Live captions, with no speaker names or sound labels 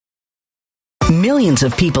Millions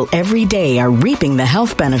of people every day are reaping the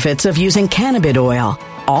health benefits of using cannabis oil,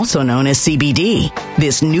 also known as CBD.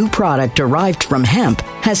 This new product derived from hemp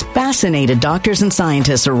has fascinated doctors and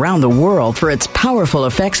scientists around the world for its powerful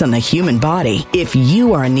effects on the human body. If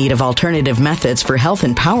you are in need of alternative methods for health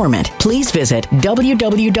empowerment, please visit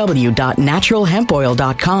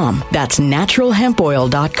www.naturalhempoil.com. That's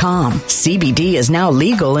naturalhempoil.com. CBD is now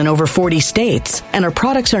legal in over 40 states, and our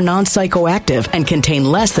products are non-psychoactive and contain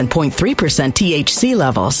less than 0.3% THC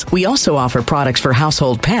levels. We also offer products for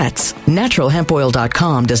household pets.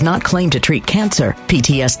 Naturalhempoil.com does not claim to treat cancer,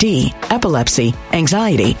 PTSD, epilepsy,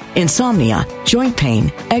 anxiety, insomnia, joint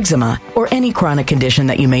pain, eczema, or any chronic condition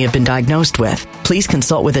that you may have been diagnosed with. Please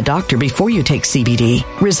consult with a doctor before you take CBD.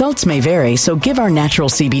 Results may vary, so give our natural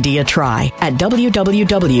CBD a try at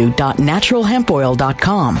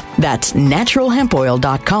www.naturalhempoil.com. That's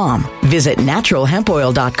naturalhempoil.com. Visit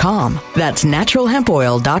naturalhempoil.com. That's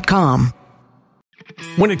naturalhempoil.com.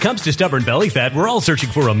 When it comes to stubborn belly fat, we're all searching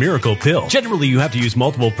for a miracle pill. Generally, you have to use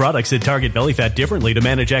multiple products that target belly fat differently to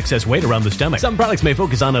manage excess weight around the stomach. Some products may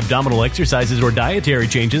focus on abdominal exercises or dietary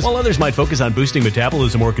changes, while others might focus on boosting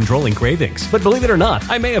metabolism or controlling cravings. But believe it or not,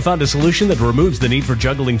 I may have found a solution that removes the need for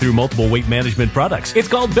juggling through multiple weight management products. It's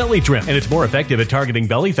called Belly Trim, and it's more effective at targeting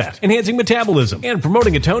belly fat, enhancing metabolism, and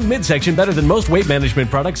promoting a toned midsection better than most weight management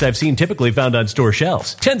products I've seen typically found on store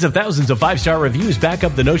shelves. Tens of thousands of 5-star reviews back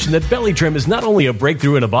up the notion that Belly Trim is not only a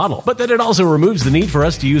breakthrough in a bottle, but that it also removes the need for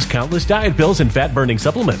us to use countless diet pills and fat-burning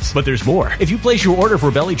supplements. But there's more. If you place your order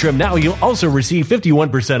for Belly Trim now, you'll also receive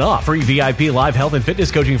 51% off, free VIP live health and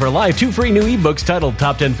fitness coaching for life, 2 free new ebooks titled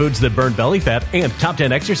Top 10 Foods That Burn Belly Fat and Top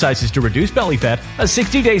 10 Exercises to Reduce Belly Fat, a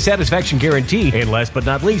 60-day satisfaction guarantee, and last but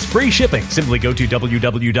not least, free shipping. Simply go to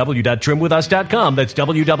www.trimwithus.com. That's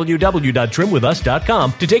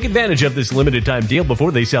www.trimwithus.com to take advantage of this limited time deal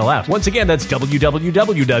before they sell out. Once again, that's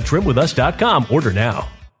www.trimwithus.com. Order now.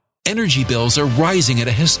 Energy bills are rising at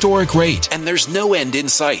a historic rate, and there's no end in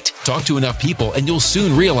sight. Talk to enough people, and you'll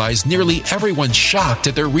soon realize nearly everyone's shocked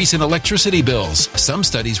at their recent electricity bills. Some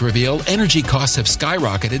studies reveal energy costs have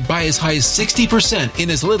skyrocketed by as high as 60%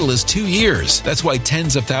 in as little as 2 years. That's why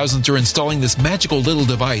tens of thousands are installing this magical little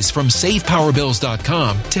device from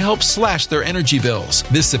SavePowerBills.com to help slash their energy bills.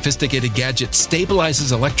 This sophisticated gadget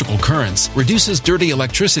stabilizes electrical currents, reduces dirty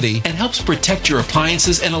electricity, and helps protect your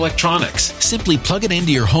appliances and electronics. Simply plug it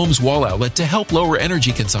into your home's wall outlet to help lower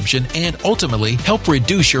energy consumption and ultimately help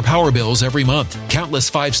reduce your power bills every month.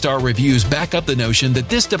 Countless 5-star reviews back up the notion that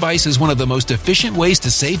this device is one of the most efficient ways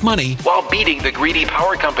to save money while beating the greedy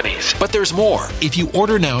power companies. But there's more. If you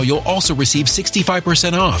order now, you'll also receive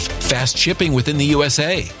 65% off, fast shipping within the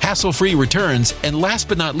USA, hassle-free returns, and last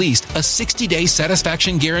but not least, a 60-day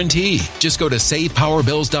satisfaction guarantee. Just go to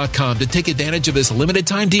SavePowerBills.com to take advantage of this limited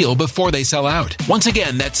time deal before they sell out. Once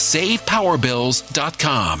again, that's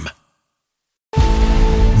SavePowerBills.com.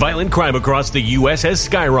 Violent crime across the U.S. has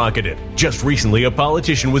skyrocketed. Just recently, a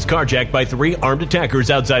politician was carjacked by 3 armed attackers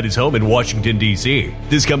outside his home in Washington, D.C.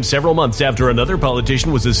 This comes several months after another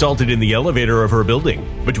politician was assaulted in the elevator of her building.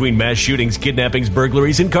 Between mass shootings, kidnappings,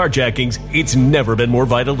 burglaries, and carjackings, it's never been more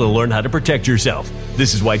vital to learn how to protect yourself.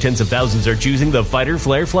 This is why tens of thousands are choosing the Fighter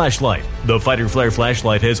Flare flashlight. The Fighter Flare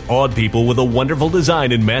flashlight has awed people with a wonderful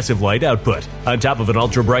design and massive light output. On top of an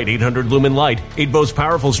ultra-bright 800-lumen light, it boasts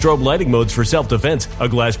powerful strobe lighting modes for self-defense, a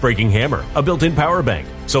glass-breaking hammer, a built-in power bank,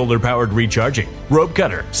 solar-powered recharging, rope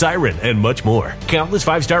cutter, siren, and much more. Countless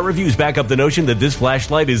 5-star reviews back up the notion that this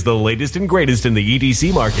flashlight is the latest and greatest in the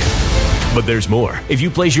EDC market. But there's more. If you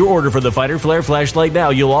place your order for the Fighter Flare flashlight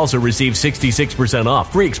now, you'll also receive 66%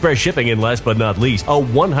 off, free express shipping, and last but not least, a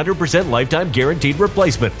 100% lifetime guaranteed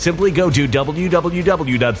replacement. Simply go to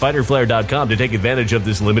www.fighterflare.com to take advantage of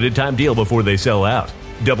this limited time deal before they sell out.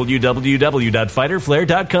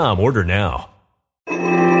 www.fighterflare.com. Order now.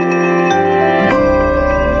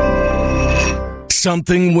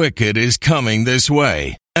 Something wicked is coming this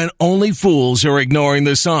way, and only fools are ignoring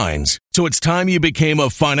the signs. So it's time you became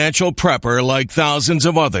a financial prepper like thousands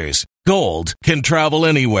of others. Gold can travel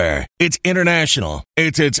anywhere. It's international.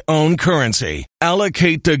 It's its own currency.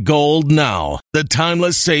 Allocate to gold now, the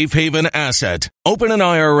timeless safe haven asset. Open an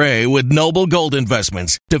IRA with Noble Gold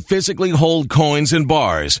Investments to physically hold coins and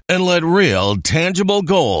bars and let real, tangible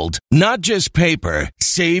gold, not just paper,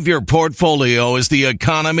 Save your portfolio as the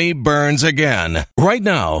economy burns again. Right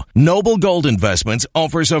now, Noble Gold Investments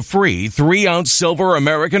offers a free 3-ounce silver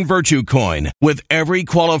American Virtue coin with every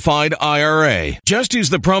qualified IRA. Just use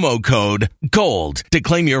the promo code GOLD to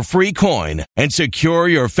claim your free coin and secure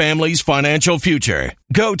your family's financial future.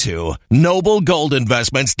 Go to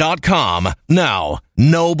noblegoldinvestments.com now.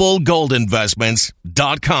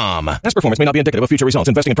 noblegoldinvestments.com. Past performance may not be indicative of future results.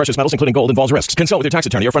 Investing in precious metals, including gold, involves risks. Consult with your tax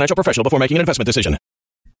attorney or financial professional before making an investment decision.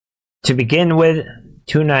 To begin with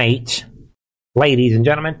tonight, ladies and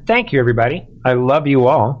gentlemen, thank you, everybody. I love you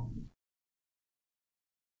all.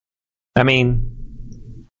 I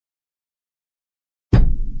mean,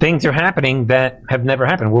 things are happening that have never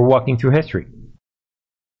happened. We're walking through history.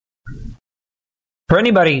 For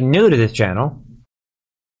anybody new to this channel,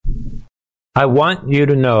 I want you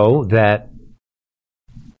to know that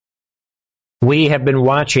we have been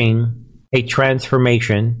watching a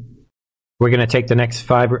transformation. We're going to take the next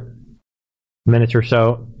 5 minutes or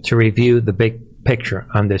so to review the big picture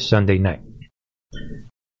on this Sunday night.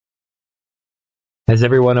 Is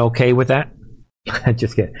everyone okay with that?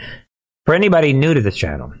 Just kidding. For anybody new to this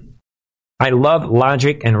channel, I love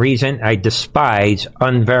logic and reason. I despise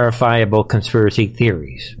unverifiable conspiracy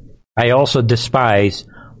theories. I also despise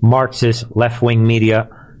Marxist left-wing media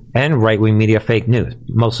and right-wing media fake news.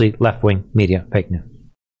 Mostly left-wing media fake news.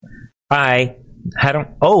 I don't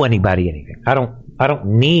owe anybody anything. I don't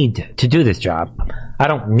need to do this job. I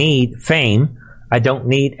don't need fame. I don't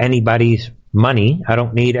need anybody's money. I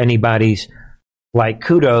don't need anybody's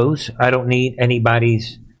kudos. I don't need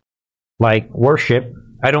anybody's worship.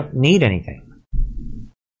 I don't need anything.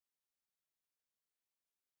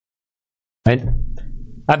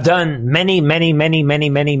 I've done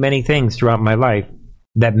many things throughout my life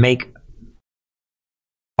that make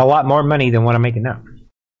a lot more money than what I'm making now.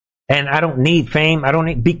 And I don't need fame.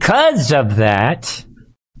 Because of that,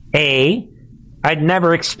 I'd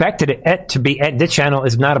never expected it to be. This channel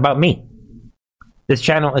is not about me. This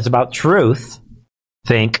channel is about truth.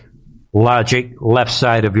 Think logic, left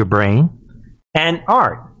side of your brain. And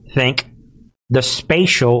art. Think the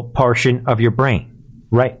spatial portion of your brain.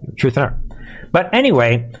 Right? Truth and art. But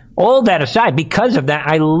anyway, all that aside, because of that,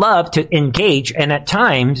 I love to engage. And at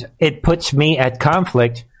times, it puts me at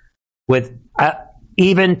conflict with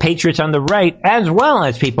even patriots on the right as well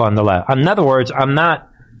as people on the left. In other words, I'm not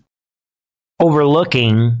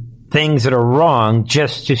overlooking things that are wrong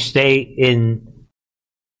just to stay in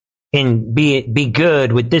be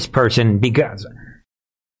good with this person, because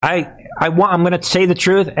I'm going to say the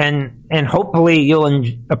truth, and hopefully you'll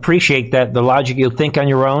appreciate that the logic. You'll think on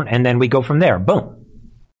your own, and then we go from there. Boom.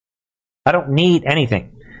 I don't need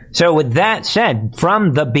anything. So with that said,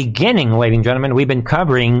 from the beginning, ladies and gentlemen, we've been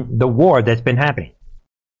covering the war that's been happening.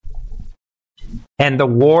 And the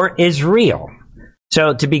war is real.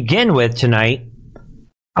 So to begin with tonight,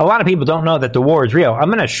 a lot of people don't know that the war is real. I'm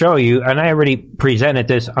going to show you, and I already presented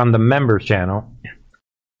this on the members channel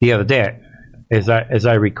the other day, as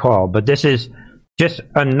I recall. But this is just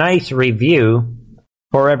a nice review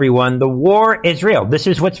for everyone. The war is real. This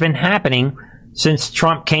is what's been happening since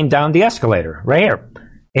Trump came down the escalator. Right here.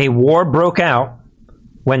 A war broke out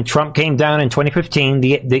when Trump came down in 2015.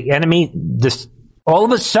 The enemy all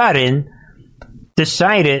of a sudden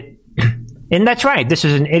decided, and that's right, this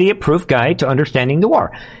is an idiot-proof guide to understanding the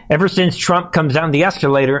war. Ever since Trump comes down the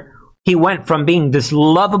escalator, he went from being this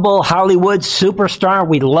lovable Hollywood superstar,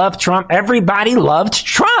 we love Trump, everybody loved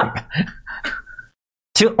Trump,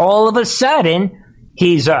 to all of a sudden,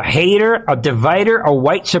 he's a hater, a divider, a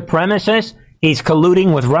white supremacist, he's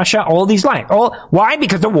colluding with Russia, all these lies. Why?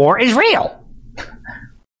 Because the war is real.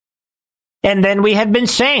 And then we had been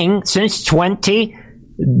saying since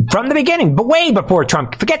from the beginning, but way before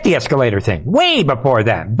Trump, forget the escalator thing, way before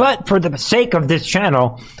that. But for the sake of this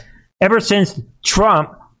channel, ever since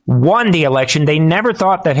Trump won the election, they never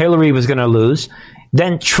thought that Hillary was going to lose.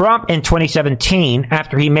 Then Trump in 2017,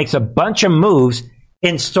 after he makes a bunch of moves,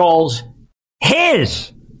 installs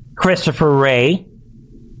his Christopher Wray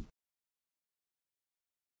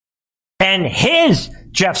and his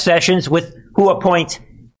Jeff Sessions, who appoints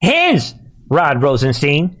his Rod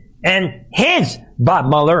Rosenstein and his Bob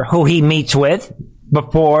Mueller, who he meets with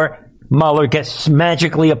before Mueller gets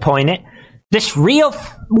magically appointed. This real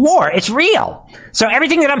war, it's real. So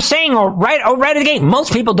everything that I'm saying right at the gate,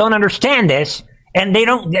 most people don't understand this, and they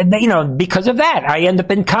don't, because of that, I end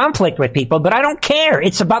up in conflict with people, but I don't care.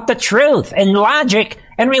 It's about the truth and logic,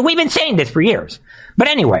 and we've been saying this for years. But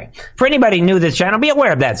anyway, for anybody new to this channel, be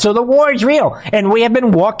aware of that. So the war is real, and we have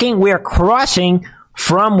been we are crossing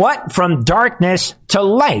from what? From darkness to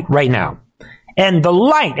light right now. And the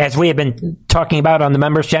light, as we have been talking about on the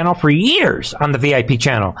members channel for years on the VIP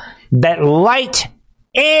channel, that light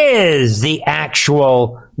is the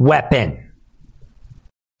actual weapon.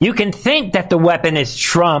 You can think that the weapon is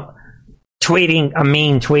Trump tweeting a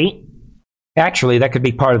mean tweet. Actually, that could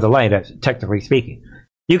be part of the light, technically speaking.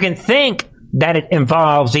 You can think that it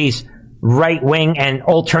involves these right-wing and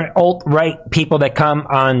alt-right people that come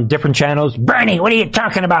on different channels. Bernie, what are you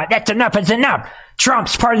talking about? That's enough is enough.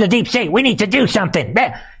 Trump's part of the deep state. We need to do something.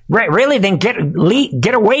 Really? Then get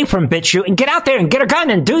away from BitChute and get out there and get a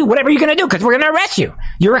gun and do whatever you're going to do, because we're going to arrest you.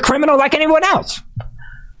 You're a criminal like anyone else.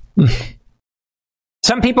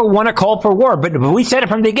 Some people want to call for war, but we said it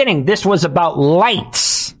from the beginning. This was about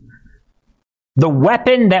lights. The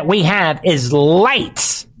weapon that we have is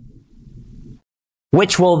lights,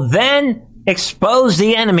 which will then expose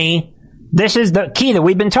the enemy. This is the key that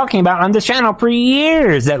we've been talking about on this channel for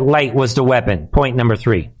years, that light was the weapon. Point number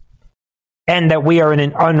 3. And that we are in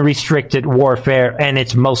an unrestricted warfare, and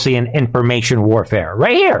it's mostly an information warfare.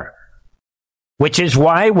 Right here. Which is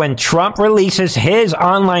why when Trump releases his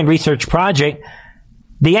online research project,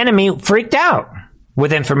 the enemy freaked out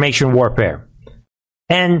with information warfare.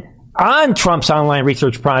 And on Trump's online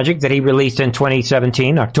research project that he released in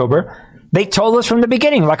 2017, October, they told us from the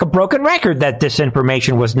beginning, like a broken record, that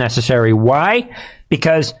disinformation was necessary. Why?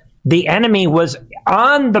 Because the enemy was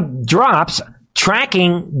on the drops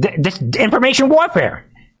tracking this information warfare.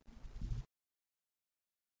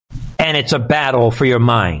 And it's a battle for your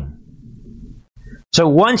mind. So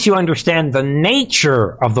once you understand the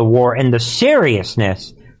nature of the war and the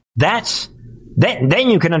seriousness, then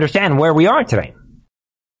you can understand where we are today.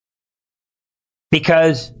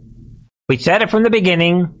 Because we said it from the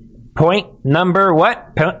beginning. Point number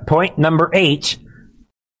what? Point number 8.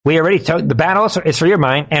 We already told the battle is for your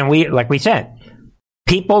mind, and like we said,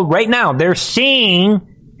 people right now, they're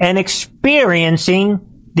seeing and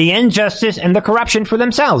experiencing the injustice and the corruption for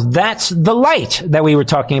themselves. That's the light that we were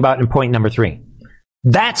talking about in point number 3.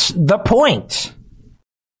 That's the point.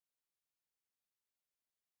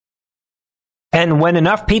 And when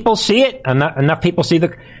enough people see it, enough people see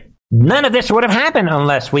none of this would have happened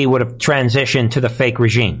unless we would have transitioned to the fake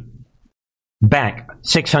regime back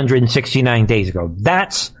 669 days ago.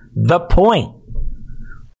 That's the point.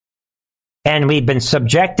 And we've been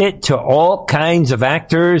subjected to all kinds of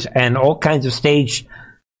actors and all kinds of stage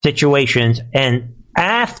situations. And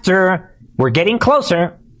after we're getting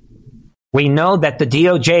closer, we know that the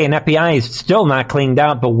DOJ and FBI is still not cleaned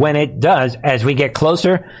out. But when it does, as we get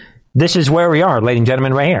closer, this is where we are, ladies and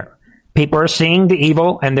gentlemen, right here. People are seeing the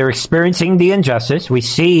evil and they're experiencing the injustice. We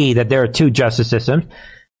see that there are 2 justice systems.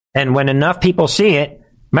 And when enough people see it,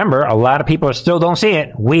 remember, a lot of people still don't see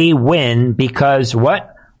it. We win because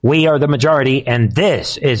what? We are the majority, and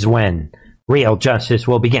this is when real justice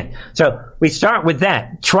will begin. So we start with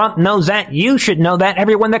that. Trump knows that. You should know that.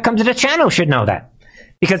 Everyone that comes to the channel should know that.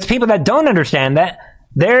 Because people that don't understand that,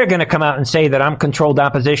 they're going to come out and say that I'm controlled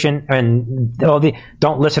opposition and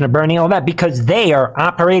don't listen to Bernie, all that, because they are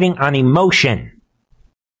operating on emotion.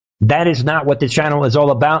 That is not what this channel is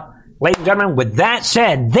all about. Ladies and gentlemen, with that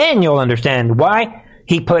said, then you'll understand why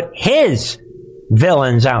he put his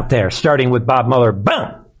villains out there, starting with Bob Mueller,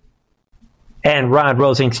 boom, and Rod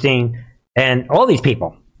Rosenstein, and all these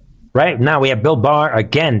people. Right? Now we have Bill Barr,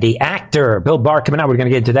 again, the actor, Bill Barr coming out. We're going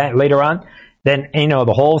to get into that later on. Then,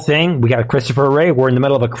 the whole thing, we got Christopher Wray. We're in the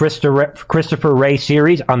middle of a Christopher Wray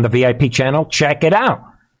series on the VIP channel. Check it out.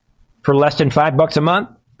 For less than $5 a month,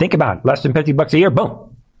 think about it. Less than $50 a year,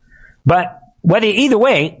 boom. But either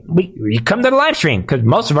way, you come to the live stream, because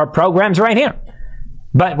most of our program's right here.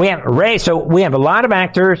 But we have Ray, so we have a lot of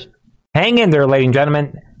actors. Hang in there, ladies and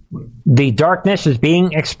gentlemen. The darkness is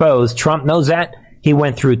being exposed. Trump knows that. He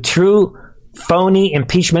went through true phony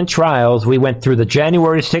impeachment trials. We went through the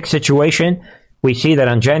January 6th situation. We see that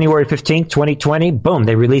on January 15th, 2020, boom,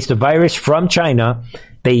 they released a virus from China.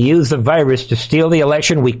 They used the virus to steal the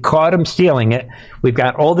election. We caught them stealing it. We've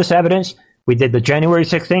got all this evidence. We did the January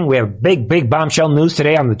 6th thing. We have big bombshell news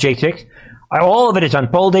today on the J6. All of it is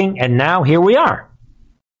unfolding, and now here we are.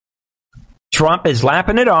 Trump is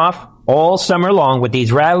lapping it off all summer long with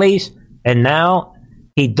these rallies, and now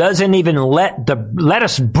he doesn't even let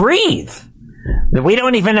us breathe. We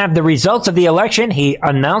don't even have the results of the election. He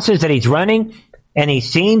announces that he's running, and he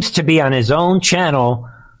seems to be on his own channel,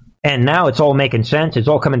 and now it's all making sense. It's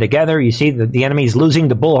all coming together. You see that the enemy's losing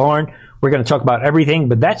the bullhorn. We're going to talk about everything,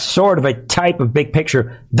 but that's sort of a type of big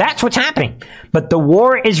picture. That's what's happening. But the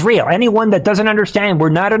war is real. Anyone that doesn't understand we're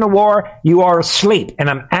not in a war, you are asleep. And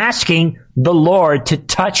I'm asking the Lord to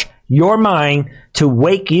touch your mind, to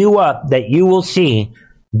wake you up, that you will see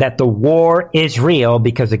that the war is real,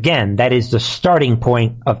 because again, that is the starting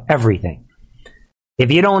point of everything.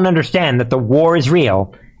 If you don't understand that the war is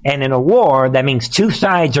real, and in a war, that means two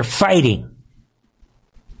sides are fighting,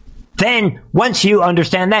 then once you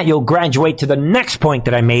understand that, you'll graduate to the next point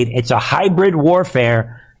that I made. It's a hybrid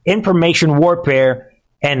warfare, information warfare,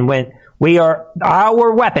 and when we are,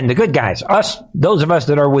 our weapon, the good guys, us, those of us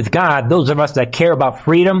that are with God, those of us that care about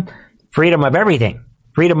freedom, freedom of everything,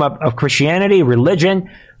 freedom of Christianity, religion,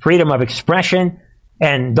 freedom of expression,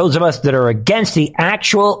 and those of us that are against the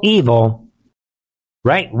actual evil,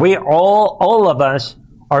 right? We all of us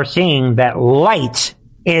are seeing that light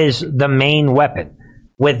is the main weapon.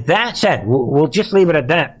 With that said, we'll just leave it at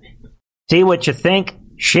that. See what you think.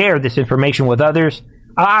 Share this information with others.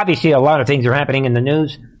 Obviously, a lot of things are happening in the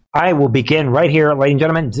news. I will begin right here, ladies and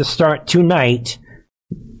gentlemen, to start tonight.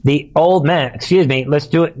 The old man, excuse me, let's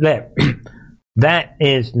do it there. That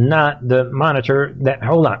is not the monitor. That,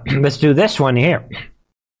 hold on. Let's do this one here.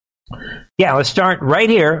 Yeah, let's start right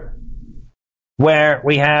here where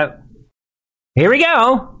we have, here we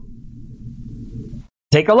go.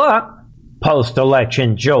 Take a look.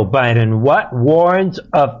 Post-election Joe Biden, what? Warns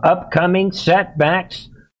of upcoming setbacks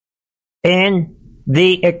in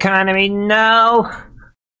the economy. No.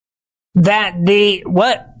 That the,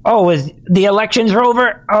 what? Oh, is the elections are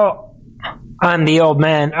over? Oh, I'm the old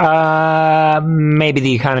man. Maybe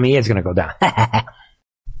the economy is going to go down.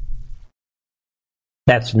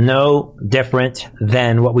 That's no different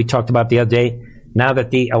than what we talked about the other day. Now that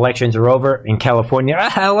the elections are over in California,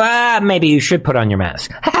 maybe you should put on your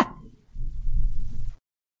mask.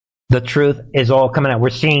 The truth is all coming out. We're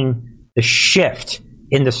seeing the shift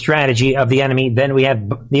in the strategy of the enemy. Then we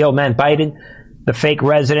have the old man Biden, the fake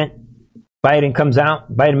resident. Biden comes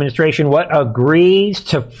out. Biden administration, what? Agrees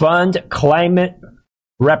to fund climate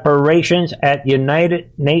reparations at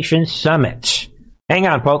United Nations Summit. Hang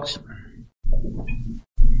on, folks.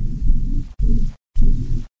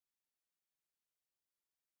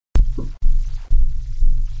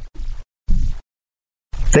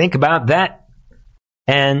 Think about that.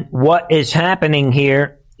 And what is happening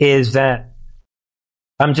here is that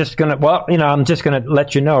I'm just going to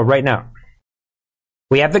let you know right now.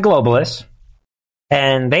 We have the globalists,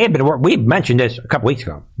 and they have been, we mentioned this a couple weeks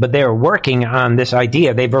ago, but they're working on this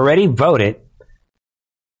idea. They've already voted.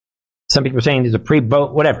 Some people are saying there's a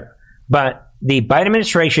pre-vote, whatever. But the Biden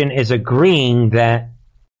administration is agreeing that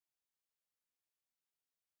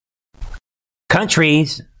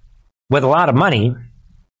countries with a lot of money,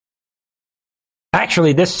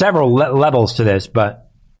 actually, there's several levels to this,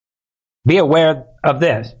 but be aware of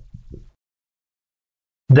this,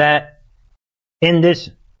 that in this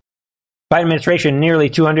Biden administration, nearly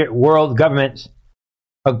 200 world governments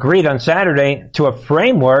agreed on Saturday to a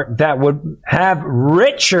framework that would have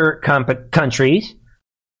richer countries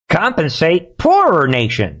compensate poorer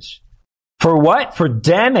nations. For what? For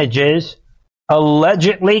damages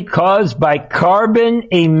allegedly caused by carbon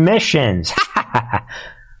emissions.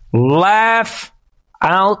 Laugh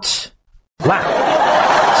out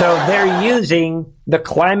loud. So they're using the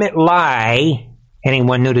climate lie.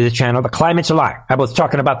 Anyone new to the channel, the climate's a lie. I was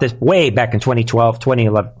talking about this way back in 2012,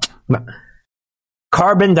 2011.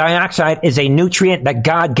 Carbon dioxide is a nutrient that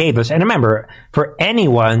God gave us. And remember, for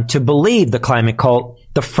anyone to believe the climate cult,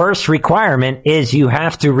 the first requirement is you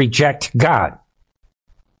have to reject God.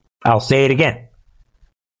 I'll say it again.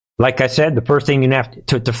 Like I said, the first thing you have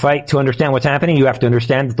to fight to understand what's happening, you have to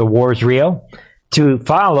understand that the war is real. To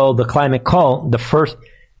follow the climate cult,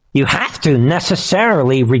 you have to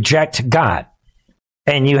necessarily reject God.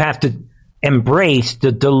 And you have to embrace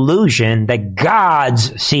the delusion that God's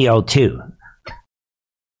CO2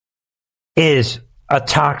 is a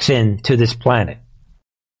toxin to this planet.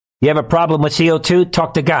 You have a problem with CO2?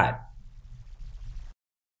 Talk to God.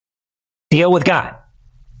 Deal with God.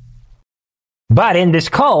 But in this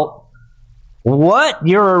cult, what?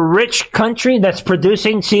 You're a rich country that's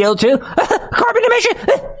producing CO2? Carbon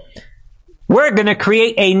emission? We're going to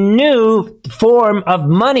create a new form of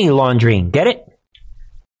money laundering. Get it?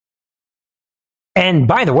 And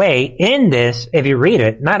by the way, in this, if you read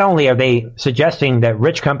it, not only are they suggesting that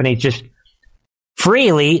rich companies just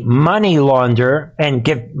freely money launder and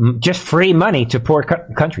give just free money to poor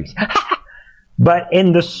countries, but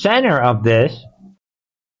in the center of this,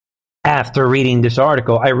 after reading this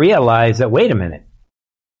article, I realized that, wait a minute.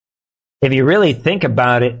 If you really think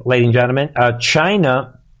about it, ladies and gentlemen,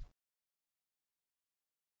 China,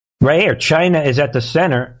 right here, China is at the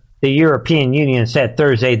center. The European Union said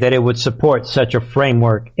Thursday that it would support such a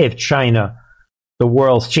framework if China, the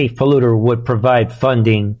world's chief polluter, would provide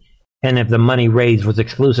funding and if the money raised was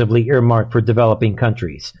exclusively earmarked for developing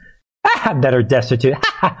countries. that are destitute.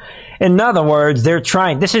 In other words, they're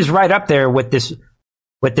trying. This is right up there with this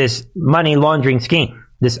money laundering scheme.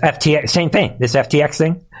 This FTX, same thing. This FTX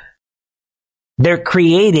thing. They're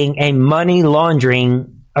creating a money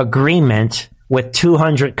laundering agreement with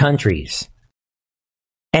 200 countries.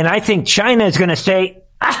 And I think China is going to say,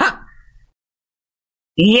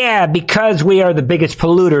 yeah, because we are the biggest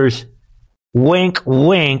polluters, wink,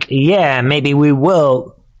 wink, yeah, maybe we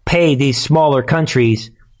will pay these smaller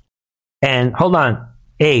countries. And hold on,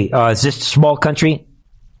 hey, is this a small country?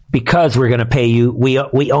 Because we're going to pay you, we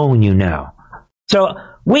own you now. So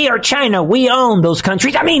we are China, we own those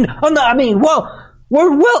countries. Money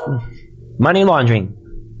laundering.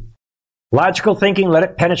 Logical thinking, let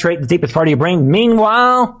it penetrate the deepest part of your brain.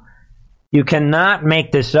 Meanwhile, you cannot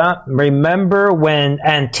make this up. Remember when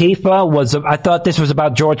Antifa was, I thought this was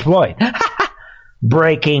about George Floyd.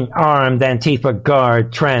 Breaking armed Antifa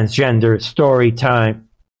guard, transgender story time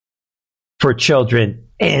for children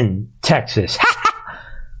in Texas.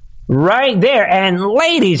 Right there. And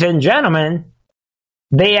ladies and gentlemen,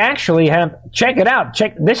 they actually have, check it out.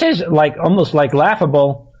 This is like almost like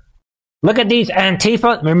laughable. Look at these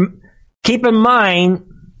Antifa. Keep in mind,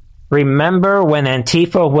 remember when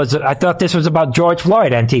Antifa was, I thought this was about George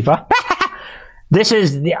Floyd, Antifa. This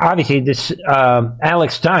is, obviously, this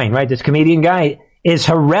Alex Stein, right? This comedian guy is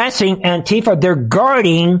harassing Antifa. They're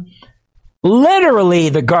guarding, literally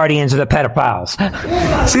the guardians of the pedophiles.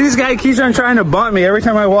 See, this guy keeps on trying to bump me every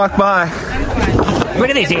time I walk by. Look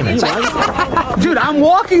at these demons. Dude, I'm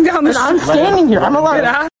walking down the street. I'm standing here. I'm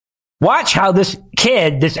allowed. Watch how this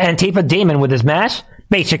kid, this Antifa demon with his mask,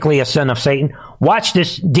 basically a son of Satan, watch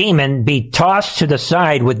this demon be tossed to the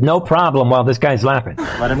side with no problem while this guy's laughing.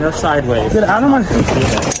 Let him go sideways. Dude, I don't want to.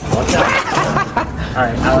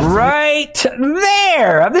 Right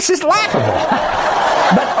there. This is laughable.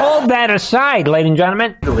 But all that aside, ladies and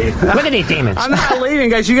gentlemen, look at these demons. I'm not leaving,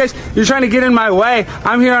 guys. You're trying to get in my way.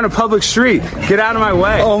 I'm here on a public street. Get out of my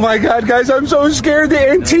way. Oh my God, guys, I'm so scared. The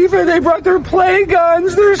Antifa, they brought their play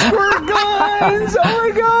guns, their squirt guns. Oh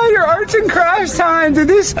my God, your arts and crafts time. Did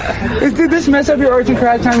this mess up your arts and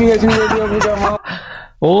crafts time? You guys gonna be able to go home?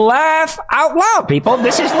 Laugh out loud, people.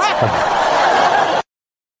 This is laughable.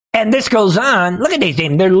 And this goes on. Look at these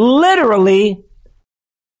demons. They're literally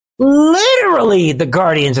the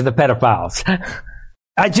guardians of the pedophiles.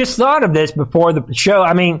 I just thought of this before the show.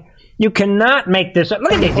 I mean, you cannot make this up.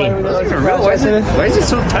 Look at these demons. Why is it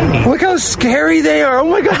so tiny? Look how scary they are. Oh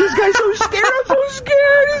my God, this guy's so scared. I'm so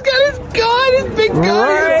scared. He's got his gun, his big gun,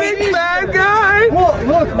 right. His big bad guy.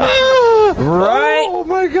 Look. Right. Oh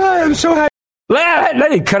my God, I'm so happy.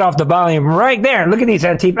 Let me cut off the volume right there. Look at these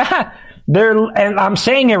Antifa. And I'm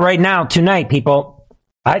saying it right now tonight, people.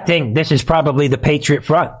 I think this is probably the Patriot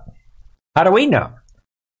Front. How do we know?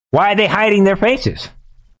 Why are they hiding their faces?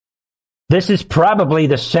 This is probably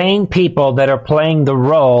the same people that are playing the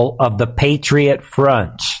role of the Patriot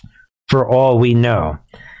Front, for all we know.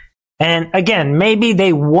 And again, maybe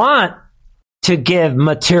they want to give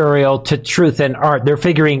material to truth and art. They're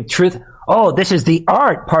figuring truth. Oh, this is the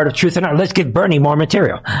art part of truth and art. Let's give Bernie more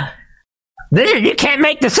material. You can't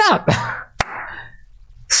make this up.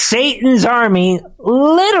 Satan's army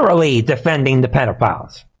literally defending the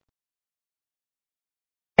pedophiles.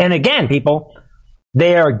 And again, people,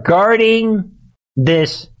 they are guarding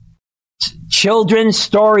this children's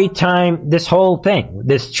story time, this whole thing,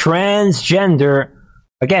 this transgender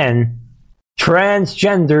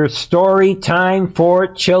story time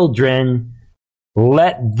for children.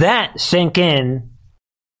 Let that sink into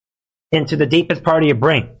the deepest part of your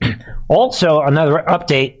brain. Also, another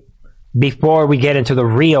update before we get into the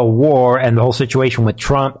real war and the whole situation with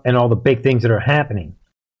Trump and all the big things that are happening.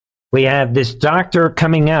 We have this doctor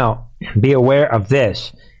coming out. Be aware of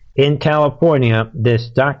this. In California, this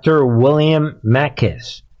Dr. William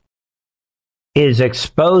Mackis is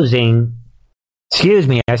exposing,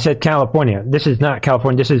 I said California. This is not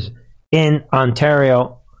California. This is in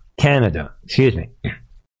Ontario, Canada.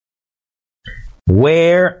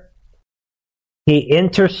 Where he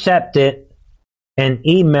intercepted an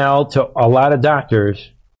email to a lot of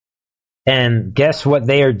doctors, and guess what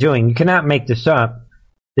they are doing? You cannot make this up.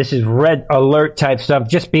 This is red alert type stuff.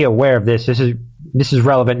 Just be aware of this. This is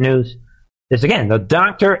relevant news. This again, the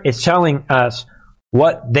doctor is telling us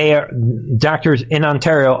what doctors in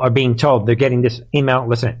Ontario are being told. They're getting this email.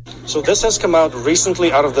 Listen. So this has come out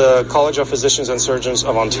recently out of the College of Physicians and Surgeons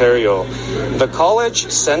of Ontario. The college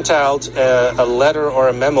sent out a letter or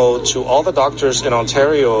a memo to all the doctors in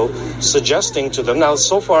Ontario suggesting to them. Now,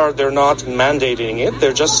 so far, they're not mandating it.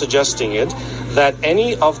 They're just suggesting it. that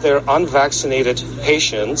any of their unvaccinated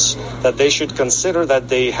patients, that they should consider that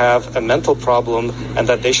they have a mental problem and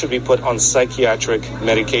that they should be put on psychiatric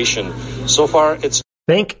medication. So far, it's...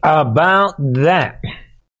 Think about that.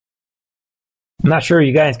 I'm not sure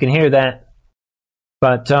you guys can hear that,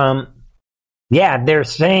 but yeah, they're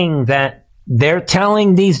saying that they're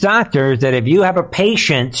telling these doctors that if you have a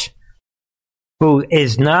patient who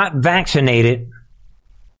is not vaccinated,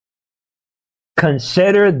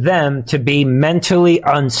 consider them to be mentally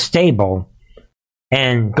unstable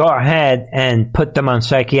and go ahead and put them on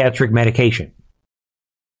psychiatric medication.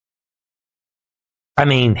 I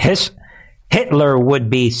mean, Hitler would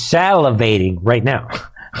be salivating right now.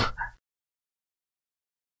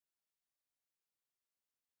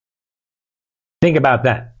 Think about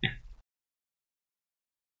that.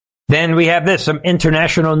 Then we have this, some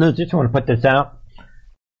international news. Just want to put this out.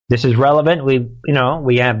 This is relevant.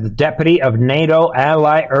 We have the deputy of NATO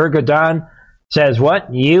ally Erdogan says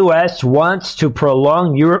what? U.S. wants to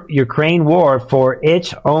prolong Ukraine war for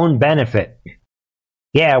its own benefit.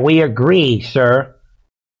 Yeah, we agree, sir.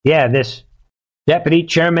 Yeah, this deputy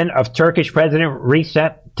chairman of Turkish President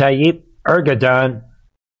Recep Tayyip Erdogan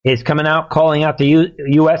is coming out calling out the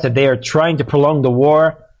U.S. that they are trying to prolong the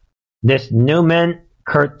war. This Newman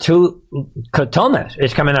Kurtulmus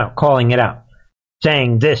is coming out calling it out,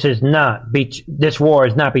 saying this war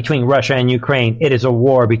is not between Russia and Ukraine. It is a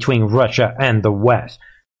war between Russia and the West.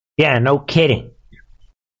 Yeah, no kidding.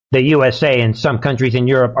 The USA and some countries in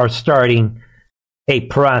Europe are starting a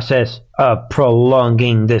process of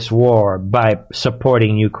prolonging this war by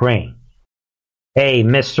supporting Ukraine. Hey,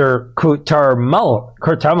 Mr. Kurtulmus,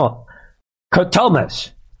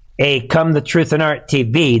 hey, come the Truth and Art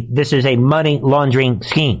TV. This is a money laundering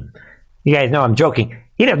scheme. You guys know I'm joking.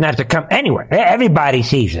 He doesn't have to come anywhere. Everybody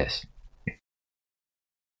sees this.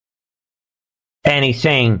 And he's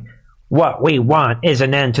saying, what we want is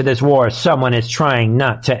an end to this war. Someone is trying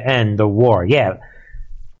not to end the war. Yeah,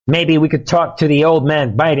 maybe we could talk to the old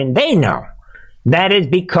man Biden. They know. That is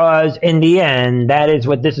because, in the end, that is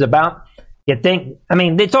what this is about. You think, I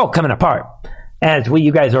mean, it's all coming apart, as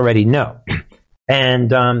you guys already know. And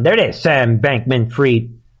there it is. Sam Bankman-Fried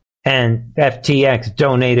and FTX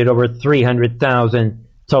donated over $300,000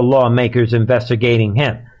 to lawmakers investigating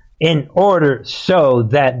him, in order so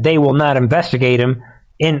that they will not investigate him,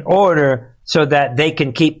 in order so that they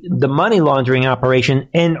can keep the money laundering operation,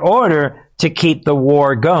 in order to keep the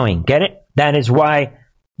war going. Get it? That is why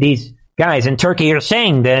these guys in Turkey are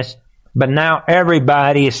saying this, but now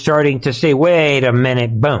everybody is starting to say, wait a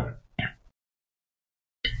minute, boom.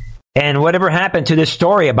 And whatever happened to this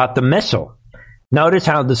story about the missile? Notice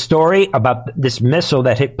how the story about this missile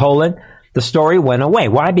that hit Poland, the story went away.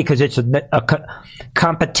 Why? Because it's a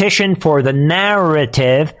competition for the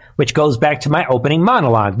narrative, which goes back to my opening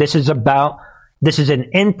monologue. This is an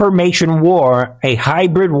information war, a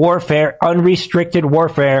hybrid warfare, unrestricted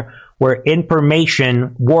warfare, where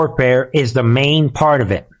information warfare is the main part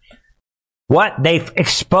of it. What? They've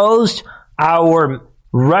exposed our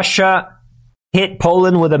Russia hit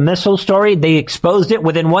Poland with a missile story. They exposed it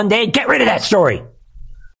within one day. Get rid of that story.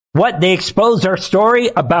 What? They exposed our story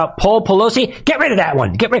about Paul Pelosi. Get rid of that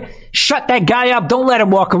one. Shut that guy up. Don't let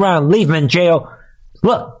him walk around. Leave him in jail.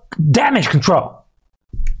 Look, damage control.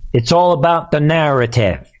 It's all about the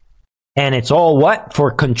narrative. And it's all what?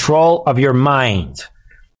 For control of your mind.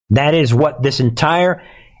 That is what this entire...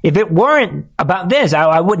 If it weren't about this,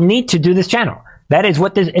 I wouldn't need to do this channel. That is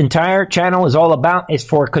what this entire channel is all about, is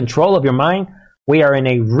for control of your mind. We are in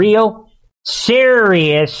a real,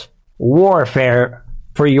 serious warfare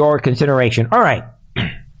for your consideration. All right.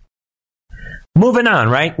 Moving on,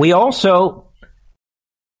 right? We also...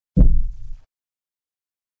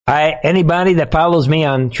 anybody that follows me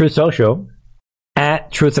on Truth Social,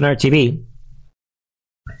 at Truth and Art TV,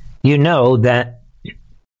 you know that...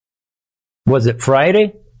 Was it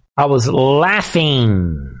Friday? I was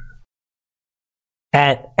laughing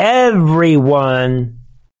at everyone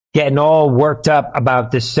getting all worked up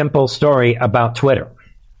about this simple story about Twitter.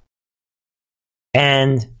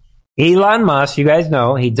 And Elon Musk, you guys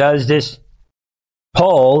know, he does this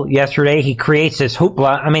poll yesterday. He creates this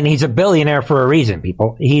hoopla. I mean, he's a billionaire for a reason,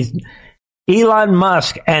 people. Elon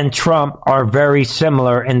Musk and Trump are very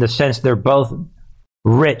similar in the sense they're both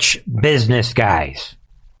rich business guys.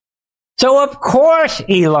 So, of course,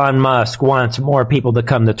 Elon Musk wants more people to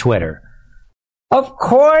come to Twitter. Of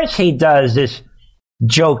course he does this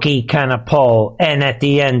jokey kind of poll, and at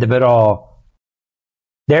the end of it all,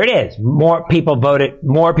 there it is. More people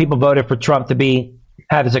voted for Trump to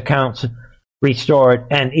have his accounts restored,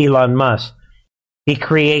 and Elon Musk, he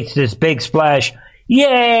creates this big splash.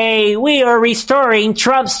 Yay, we are restoring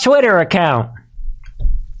Trump's Twitter account.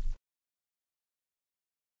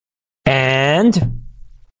 And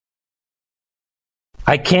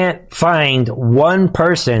I can't find one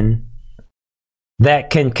person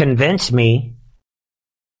that can convince me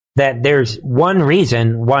that there's one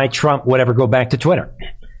reason why Trump would ever go back to Twitter.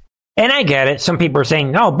 And I get it. Some people are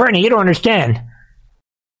saying, "No, Bernie, you don't understand.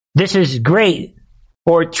 This is great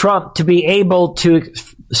for Trump to be able to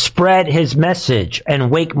spread his message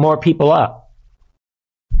and wake more people up."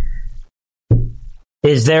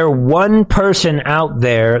 Is there one person out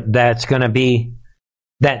there that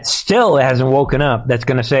still hasn't woken up, that's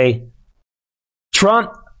going to say,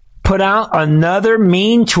 Trump put out another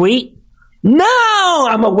mean tweet? No,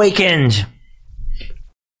 I'm awakened.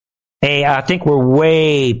 Hey, I think we're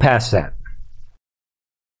way past that.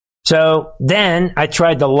 So then I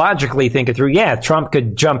tried to logically think it through. Yeah, Trump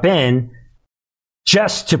could jump in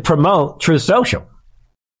just to promote Truth Social.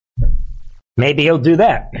 Maybe he'll do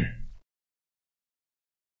that.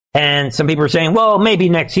 And some people are saying, well, maybe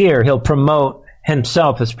next year he'll promote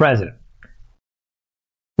himself as president.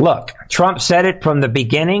 Look, Trump said it from the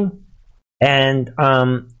beginning. And,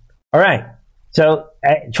 all right. So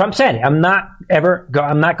Trump said, I'm not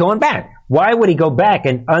going back. Why would he go back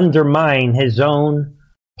and undermine his own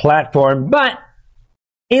platform? But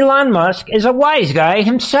Elon Musk is a wise guy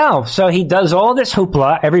himself. So he does all this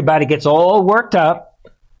hoopla. Everybody gets all worked up.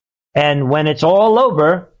 And when it's all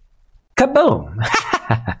over, kaboom.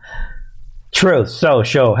 Truth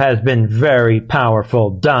Social has been very powerful.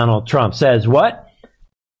 Donald Trump says what?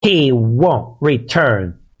 He won't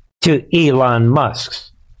return to Elon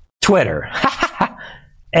Musk's Twitter.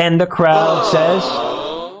 And the crowd says,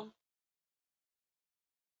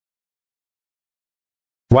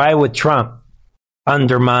 why would Trump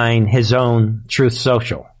undermine his own Truth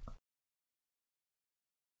Social?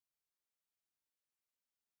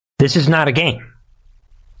 This is not a game.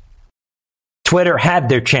 Twitter had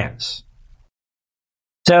their chance.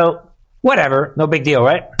 So, whatever, no big deal,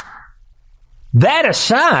 right? That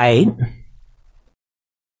aside,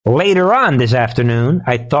 later on this afternoon,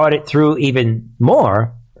 I thought it through even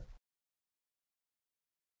more.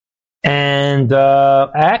 And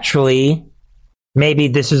actually, maybe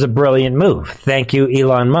this is a brilliant move. Thank you,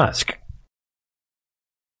 Elon Musk.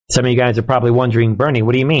 Some of you guys are probably wondering, Bernie,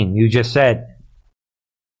 what do you mean? You just said,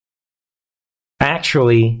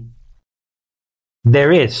 actually,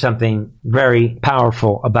 there is something very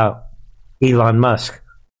powerful about Elon Musk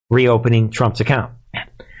reopening Trump's account.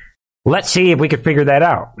 Let's see if we can figure that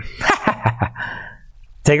out.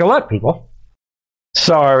 Take a look, people.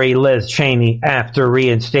 Sorry, Liz Cheney, after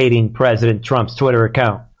reinstating President Trump's Twitter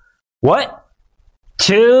account. What?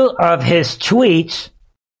 2 of his tweets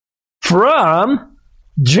from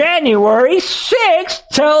January 6th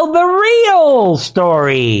tell the real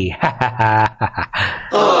story.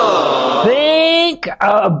 Think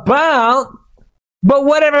about, but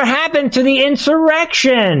whatever happened to the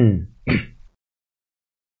insurrection?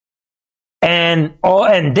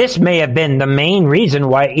 And this may have been the main reason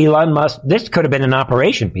why Elon Musk, this could have been an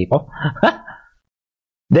operation, people.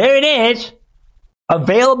 There it is,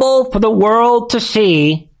 available for the world to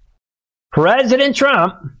see. President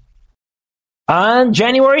Trump on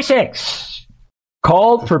January 6th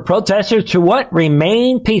called for protesters to what?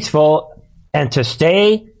 Remain peaceful and to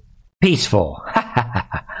stay peaceful.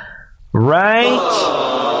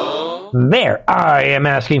 Right there. I am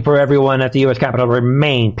asking for everyone at the U.S. Capitol to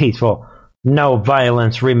remain peaceful. No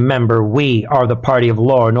violence. Remember, we are the party of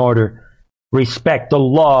law and order. Respect the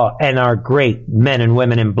law and our great men and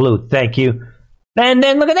women in blue. Thank you. And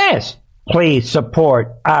then look at this. Please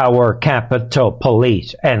support our Capitol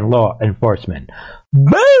Police and law enforcement.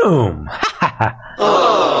 Boom!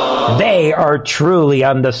 They are truly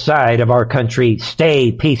on the side of our country.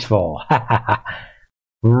 Stay peaceful.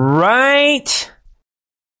 Right?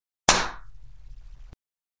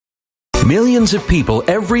 Millions of people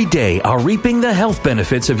every day are reaping the health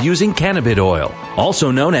benefits of using cannabis oil,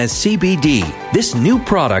 also known as CBD. This new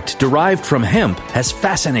product derived from hemp has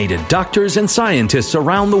fascinated doctors and scientists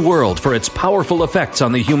around the world for its powerful effects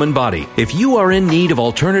on the human body. If you are in need of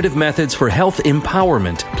alternative methods for health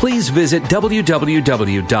empowerment, please visit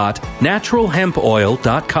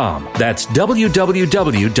www.naturalhempoil.com. That's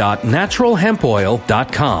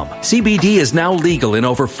www.naturalhempoil.com. CBD is now legal in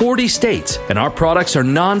over 40 states, and our products are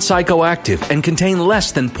non-psychoactive psychoactive and contain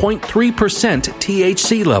less than 0.3%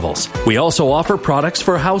 THC levels. We also offer products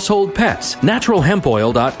for household pets.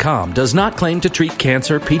 NaturalHempOil.com does not claim to treat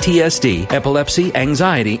cancer, PTSD, epilepsy,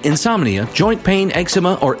 anxiety, insomnia, joint pain,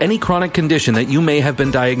 eczema, or any chronic condition that you may have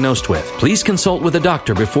been diagnosed with. Please consult with a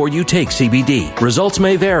doctor before you take CBD. Results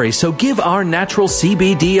may vary, so give our natural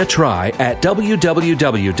CBD a try at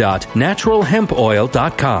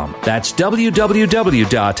www.naturalhempoil.com. That's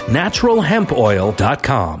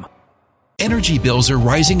www.naturalhempoil.com. Energy bills are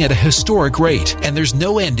rising at a historic rate, and there's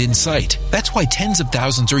no end in sight. That's why tens of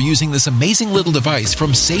thousands are using this amazing little device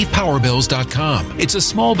from SavePowerBills.com. It's a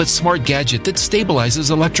small but smart gadget that stabilizes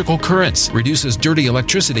electrical currents, reduces dirty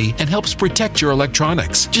electricity, and helps protect your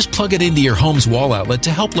electronics. Just plug it into your home's wall outlet to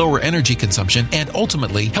help lower energy consumption and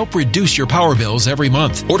ultimately help reduce your power bills every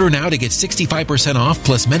month. Order now to get 65% off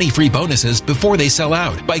plus many free bonuses before they sell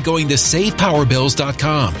out by going to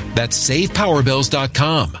SavePowerBills.com. That's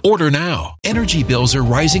SavePowerBills.com. Order now. Energy bills are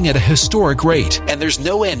rising at a historic rate, and there's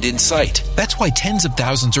no end in sight. That's why tens of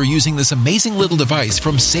thousands are using this amazing little device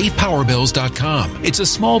from SavePowerBills.com. It's a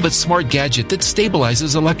small but smart gadget that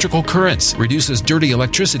stabilizes electrical currents, reduces dirty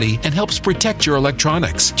electricity, and helps protect your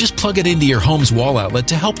electronics. Just plug it into your home's wall outlet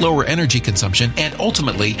to help lower energy consumption and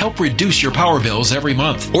ultimately help reduce your power bills every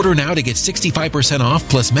month. Order now to get 65% off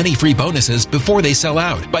plus many free bonuses before they sell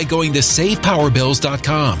out by going to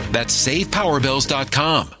SavePowerBills.com. That's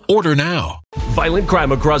SavePowerBills.com. Order now. Violent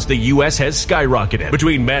crime across the U.S. has skyrocketed.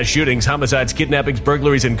 Between mass shootings, homicides, kidnappings,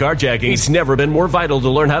 burglaries, and carjackings, it's never been more vital to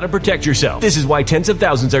learn how to protect yourself. This is why tens of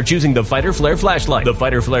thousands are choosing the Fighter Flare flashlight. The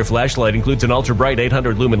Fighter Flare flashlight includes an ultra-bright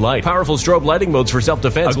 800-lumen light, powerful strobe lighting modes for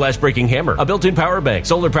self-defense, a glass-breaking hammer, a built-in power bank,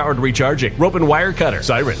 solar-powered recharging, rope and wire cutter,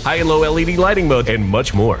 siren, high and low LED lighting mode, and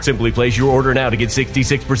much more. Simply place your order now to get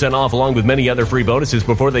 66% off along with many other free bonuses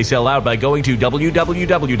before they sell out by going to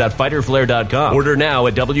www.fighterflare.com. Order now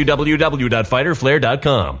at www.fighterflare.com.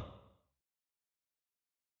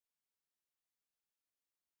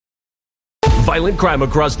 Violent crime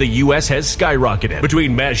across the U.S. has skyrocketed.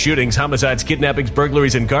 Between mass shootings, homicides, kidnappings,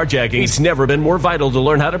 burglaries, and carjackings, it's never been more vital to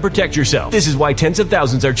learn how to protect yourself. This is why tens of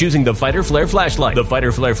thousands are choosing the Fighter Flare flashlight. The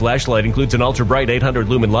Fighter Flare flashlight includes an ultra-bright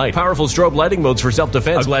 800-lumen light, powerful strobe lighting modes for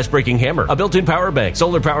self-defense, a glass-breaking hammer, a built-in power bank,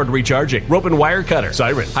 solar-powered recharging, rope and wire cutter,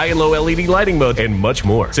 siren, high and low LED lighting mode, and much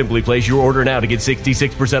more. Simply place your order now to get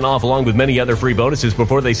 66% off along with many other free bonuses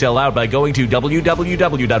before they sell out by going to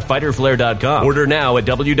www.fighterflare.com. Order now at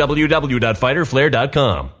www.fighterflare.com.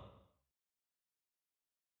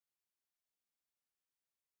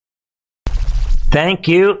 Thank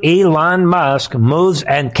you, Elon Musk. Moves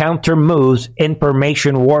and counter moves,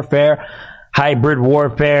 information warfare, hybrid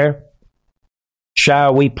warfare.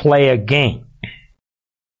 Shall we play a game?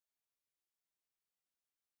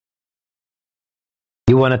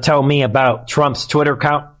 You want to tell me about Trump's Twitter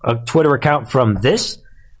account from this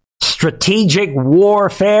strategic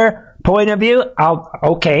warfare point of view?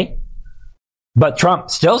 Okay. But Trump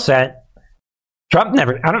still said, I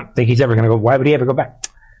don't think he's ever going to go, why would he ever go back?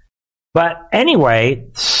 But anyway,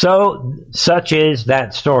 such is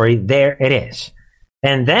that story. There it is.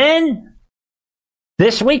 And then,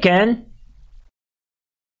 this weekend,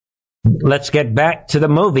 let's get back to the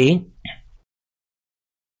movie.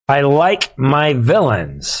 I Like My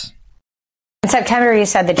Villains. In September, you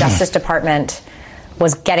said the Justice Department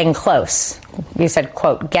was getting close. You said,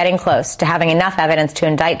 quote, getting close to having enough evidence to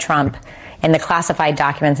indict Trump in the classified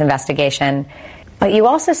documents investigation. But you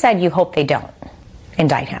also said you hope they don't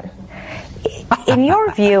indict him. In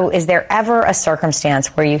your view, is there ever a circumstance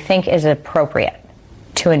where you think is appropriate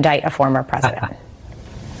to indict a former president?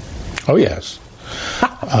 Oh, yes.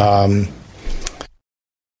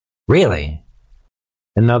 Really?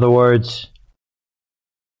 In other words,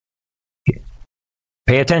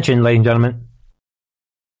 pay attention, ladies and gentlemen.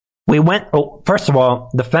 First of all,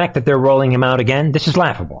 the fact that they're rolling him out again, this is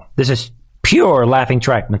laughable. This is pure laughing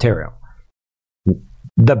track material.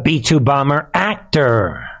 The B-2 bomber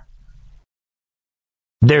actor.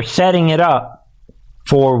 They're setting it up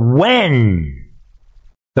for when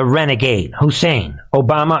the renegade Hussein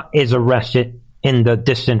Obama is arrested in the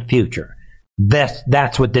distant future.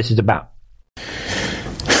 That's what this is about.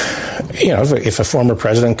 You know, if a former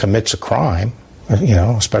president commits a crime,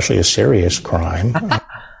 especially a serious crime.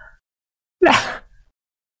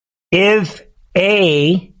 If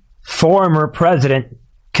a former president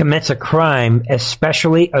commits a crime,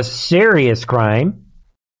 especially a serious crime,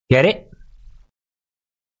 get it?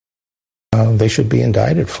 They should be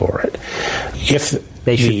indicted for it. If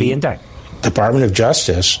they should be indicted. Department of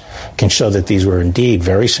Justice can show that these were indeed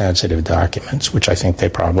very sensitive documents, which I think they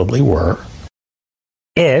probably were.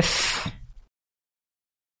 If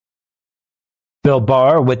Bill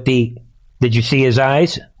Barr with did you see his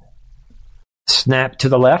eyes? Snap to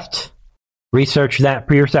the left. Research that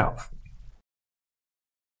for yourself.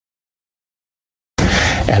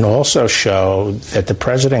 And also show that the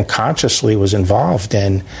president consciously was involved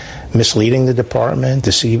in misleading the department,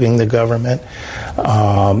 deceiving the government,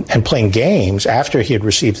 and playing games after he had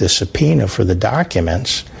received the subpoena for the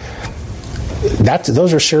documents.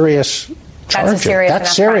 Those are serious charges.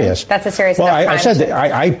 That's serious. That's a serious enough crime. I said that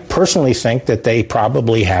I personally think that they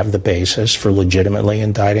probably have the basis for legitimately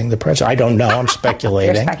indicting the president. I don't know. I'm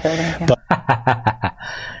speculating. You're speculating, yeah. But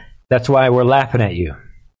that's why we're laughing at you.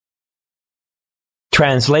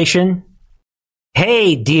 Translation: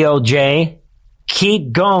 hey, DOJ,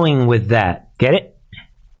 keep going with that. Get it?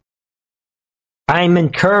 I'm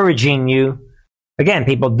encouraging you. Again,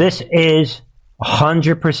 people, this is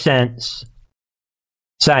 100%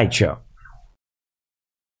 sideshow.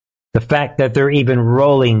 The fact that they're even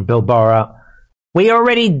rolling Bill Barr out. We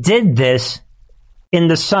already did this in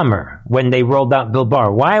the summer when they rolled out Bill Barr.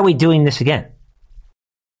 Why are we doing this again?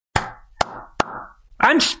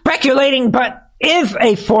 I'm speculating, but if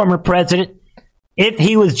a former president, if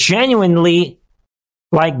he was genuinely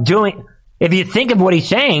if you think of what he's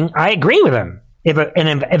saying, I agree with him. If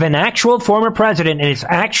an actual former president is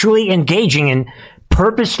actually engaging in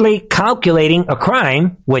purposely calculating a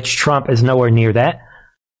crime, which Trump is nowhere near that,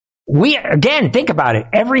 think about it.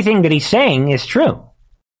 Everything that he's saying is true.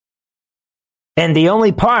 And the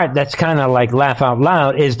only part that's kind of like laugh out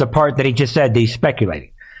loud is the part that he just said that he's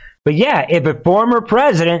speculating. But yeah, if a former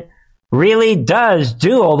president really does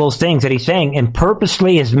do all those things that he's saying and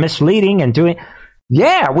purposely is misleading and doing,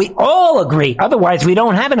 yeah, we all agree. Otherwise, we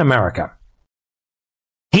don't have an America.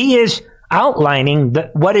 He is outlining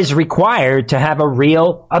what is required to have a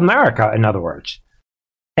real America, in other words.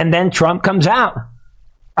 And then Trump comes out.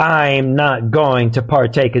 I'm not going to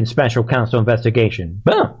partake in special counsel investigation.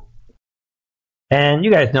 Boom. And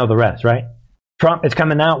you guys know the rest, right? Trump is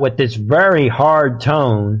coming out with this very hard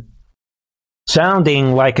tone,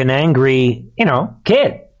 sounding like an angry,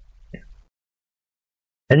 kid.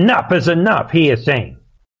 Enough is enough, he is saying.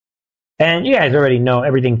 And you guys already know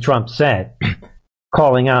everything Trump said,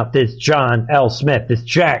 calling out this John L. Smith, this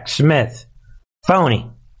Jack Smith phony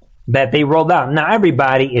that they rolled out. Now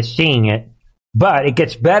everybody is seeing it, but it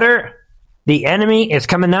gets better. The enemy is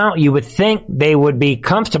coming out. You would think they would be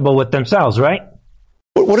comfortable with themselves, right?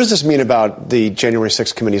 What does this mean about the January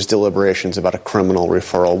 6th committee's deliberations about a criminal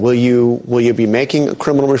referral? Will you be making a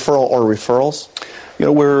criminal referral or referrals?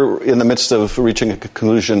 We're in the midst of reaching a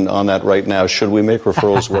conclusion on that right now. Should we make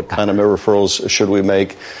referrals? What kind of referrals should we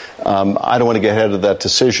make? I don't want to get ahead of that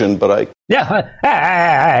decision, but I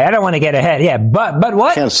don't want to get ahead. Yeah, but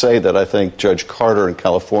what? I can't say that I think Judge Carter in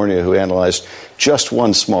California, who analyzed just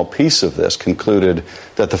one small piece of this, concluded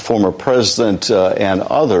that the former president and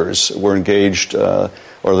others were engaged,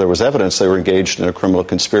 or there was evidence they were engaged in a criminal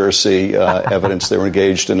conspiracy, evidence they were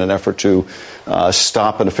engaged in an effort to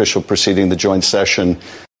stop an official proceeding, the joint session.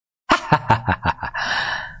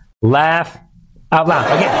 Laugh out loud.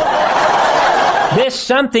 Again. There's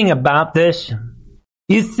something about this.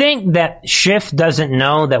 You think that Schiff doesn't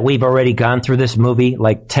know that we've already gone through this movie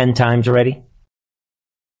like 10 times already?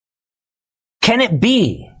 Can it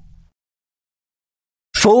be?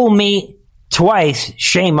 Fool me twice,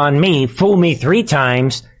 shame on me. Fool me 3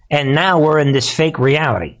 times, and now we're in this fake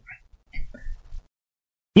reality.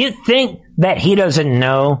 You think that he doesn't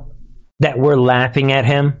know that we're laughing at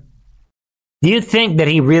him? Do you think that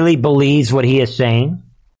he really believes what he is saying?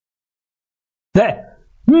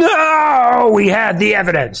 No, we have the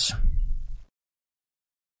evidence.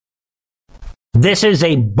 This is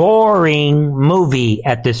a boring movie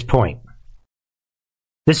at this point.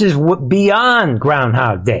 This is beyond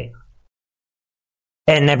Groundhog Day.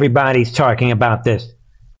 And everybody's talking about this.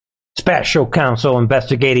 Special counsel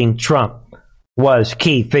investigating Trump was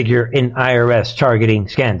key figure in IRS targeting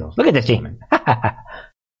scandals. Look at this demon.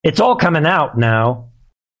 It's all coming out now.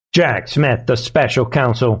 Jack Smith, the special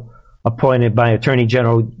counsel appointed by Attorney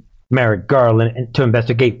General Merrick Garland to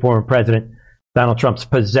investigate former President Donald Trump's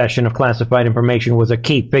possession of classified information, was a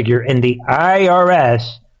key figure in the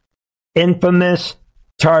IRS infamous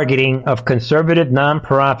targeting of conservative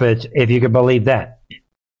nonprofits, if you could believe that,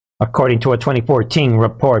 according to a 2014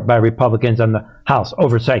 report by Republicans on the House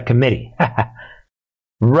Oversight Committee.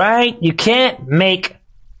 Right? You can't make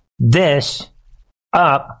this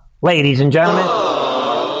up, ladies and gentlemen.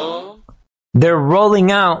 They're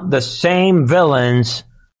rolling out the same villains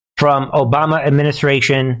from Obama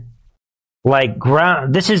administration.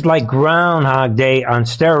 This is like Groundhog Day on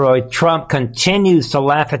steroids. Trump continues to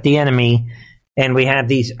laugh at the enemy, and we have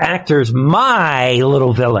these actors, my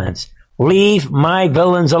little villains, Leave my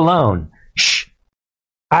villains alone. Shh.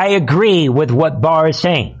 I agree with what Barr is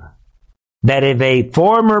saying. That if a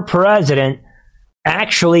former president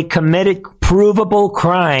actually committed provable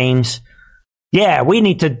crimes, yeah, we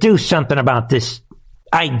need to do something about this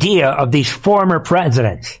idea of these former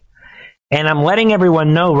presidents. And I'm letting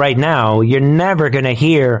everyone know right now, you're never going to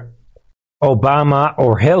hear Obama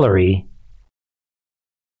or Hillary,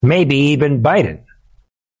 maybe even Biden,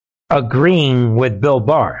 agreeing with Bill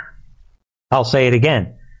Barr. I'll say it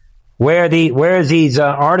again. Where's these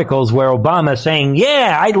articles where Obama is saying,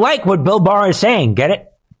 yeah, I like what Bill Barr is saying. Get it?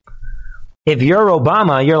 If you're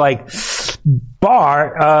Obama, you're like,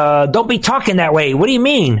 Barr, don't be talking that way. What do you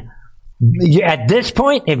mean? At this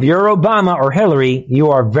point, if you're Obama or Hillary,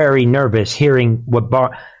 you are very nervous hearing what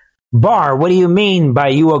Barr, what do you mean by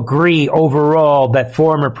you agree overall that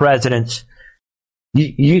former presidents,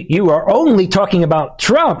 you are only talking about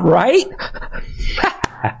Trump, right?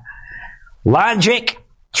 Logic,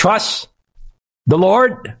 trust the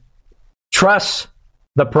Lord, trust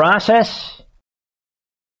the process,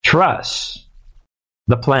 trust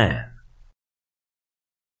the plan.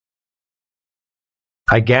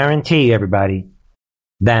 I guarantee everybody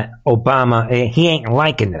that Obama, he ain't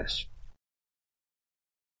liking this.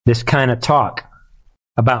 This kind of talk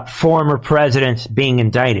about former presidents being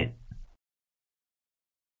indicted.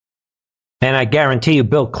 And I guarantee you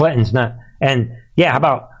Bill Clinton's not. And yeah, how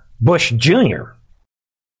about Bush Jr.?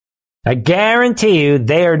 I guarantee you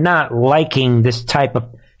they're not liking this type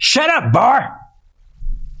of... Shut up, Barr!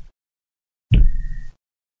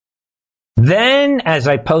 Then, as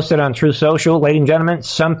I posted on True Social, ladies and gentlemen,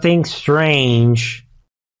 something strange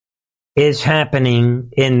is happening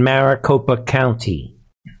in Maricopa County.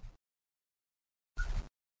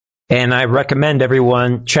 And I recommend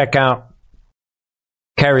everyone check out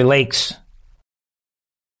Carrie Lake's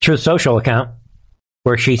True Social account,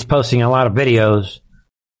 where she's posting a lot of videos,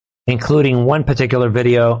 including one particular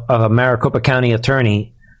video of a Maricopa County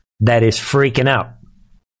attorney that is freaking out.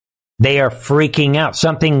 They are freaking out.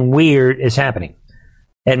 Something weird is happening.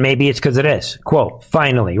 And maybe it's because of this. Quote,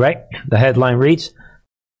 finally, right? The headline reads,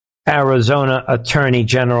 Arizona Attorney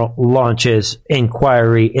General launches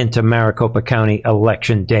inquiry into Maricopa County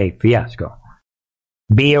Election Day fiasco.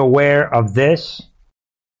 Be aware of this.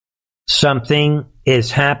 Something is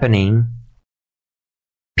happening.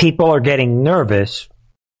 People are getting nervous.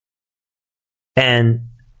 And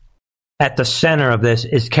at the center of this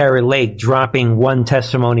is Carrie Lake dropping one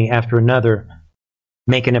testimony after another,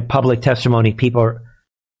 making it public testimony. People are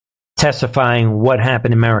testifying what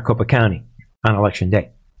happened in Maricopa County on Election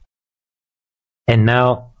Day. And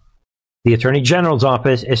now the Attorney General's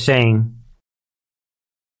office is saying,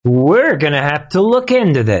 we're going to have to look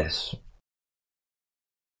into this.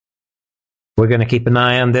 We're going to keep an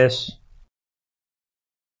eye on this.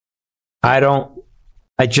 I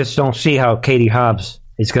just don't see how Katie Hobbs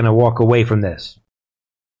is going to walk away from this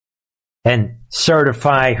and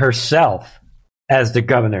certify herself as the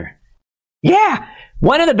governor. Yeah,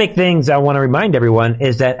 one of the big things I want to remind everyone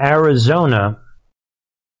is that Arizona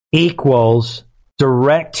equals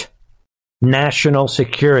direct national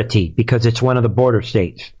security because it's one of the border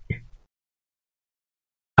states.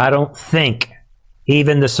 I don't think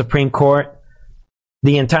even the Supreme Court,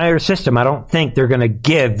 the entire system, I don't think they're going to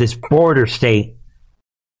give this border state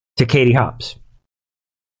to Katie Hobbs.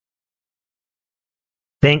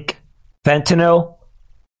 Think fentanyl,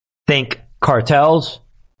 think cartels,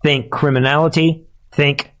 think criminality,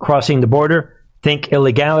 think crossing the border, think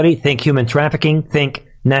illegality, think human trafficking, think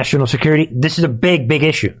national security. This is a big, big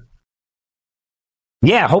issue.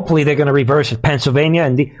 Yeah, hopefully they're going to reverse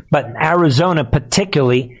Pennsylvania, but Arizona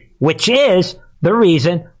particularly, which is the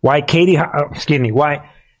reason why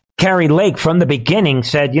why Carrie Lake from the beginning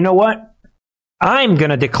said, you know what? I'm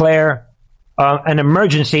going to declare an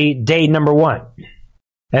emergency day number 1.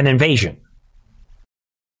 An invasion.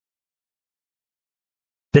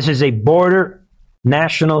 This is a border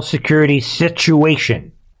national security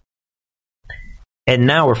situation. And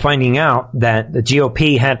now we're finding out that the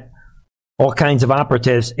GOP had all kinds of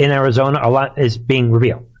operatives in Arizona. A lot is being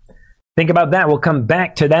revealed. Think about that. We'll come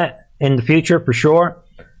back to that in the future for sure.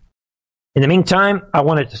 In the meantime, I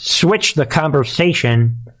want to switch the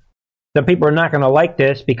conversation. Some people are not going to like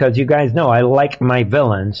this because you guys know I like my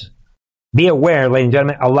villains. Be aware, ladies and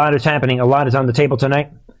gentlemen, a lot is happening. A lot is on the table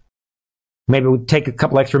tonight. Maybe we'll take a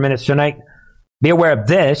couple extra minutes tonight. Be aware of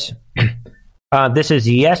this. This is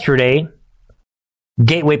yesterday.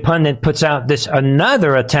 Gateway Pundit puts out this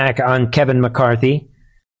another attack on Kevin McCarthy.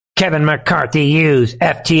 Kevin McCarthy used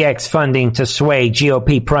FTX funding to sway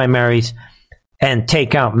GOP primaries and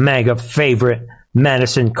take out MAGA favorite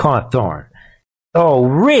Madison Cawthorn. Oh,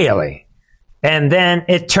 really? And then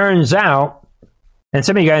it turns out, and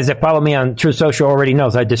some of you guys that follow me on True Social already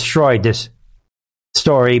knows I destroyed this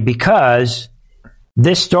story because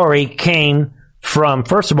this story came from,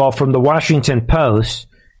 first of all, from the Washington Post,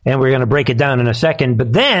 and we're going to break it down in a second.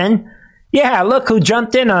 But then, yeah, look who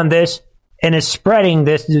jumped in on this and is spreading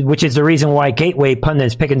this, which is the reason why Gateway Pundit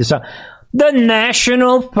is picking this up. The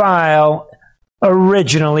National File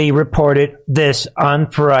originally reported this on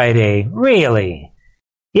Friday. Really?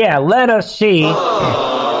 Yeah, let us see.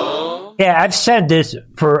 Yeah, I've said this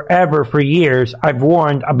forever, for years. I've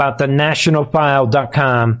warned about the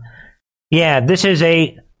nationalfile.com. Yeah, this is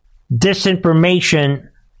a disinformation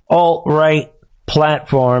alt-right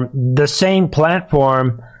platform, the same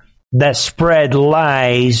platform that spread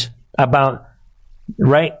lies about,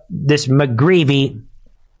 right, this McGreevy,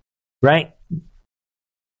 right?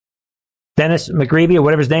 Dennis McGreevy, or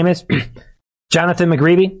whatever his name is, Jonathan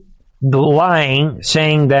McGreevy, lying,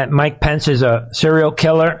 saying that Mike Pence is a serial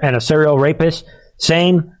killer and a serial rapist.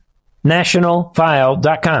 Same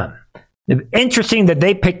nationalfile.com. Interesting that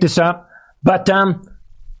they picked this up, but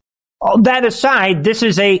all that aside, this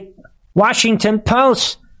is a Washington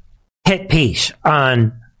Post hit piece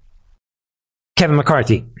on Kevin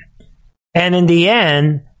McCarthy. And in the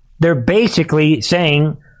end, they're basically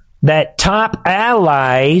saying that top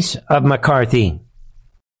allies of McCarthy,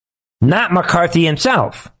 not McCarthy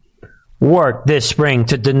himself, worked this spring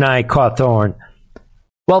to deny Cawthorn.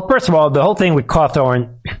 Well, first of all, the whole thing with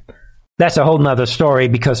Cawthorn, that's a whole nother story,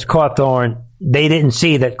 because Cawthorn, they didn't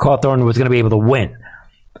see that Cawthorn was going to be able to win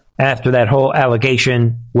after that whole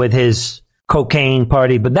allegation with his cocaine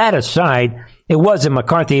party. But that aside, it wasn't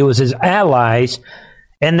McCarthy, it was his allies.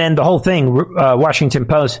 And then the whole thing, Washington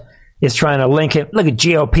Post is trying to link it. Look at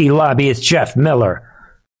GOP lobbyist Jeff Miller.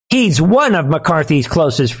 He's one of McCarthy's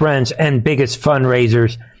closest friends and biggest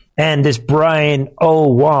fundraisers. And this Brian O.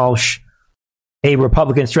 Walsh, a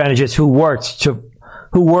Republican strategist who works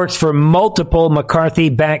for multiple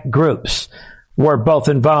McCarthy-backed groups, were both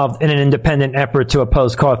involved in an independent effort to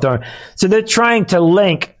oppose Cawthorn. So they're trying to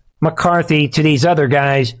link McCarthy to these other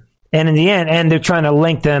guys, and in the end, and they're trying to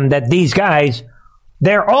link them that these guys,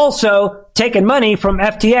 they're also taking money from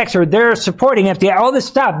FTX, or they're supporting FTX, all this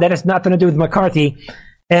stuff that has nothing to do with McCarthy.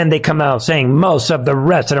 And they come out saying most of the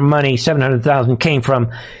rest of the money, $700,000, came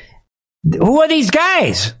from, who are these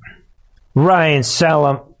guys? Ryan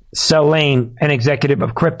Salam, an executive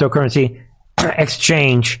of cryptocurrency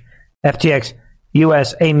exchange, FTX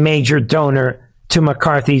US, a major donor to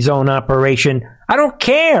McCarthy's own operation. I don't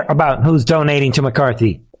care about who's donating to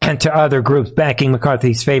McCarthy and to other groups backing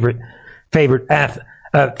McCarthy's favorite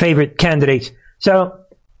candidates. So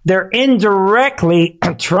they're indirectly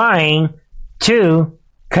trying to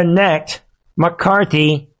connect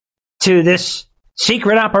McCarthy to this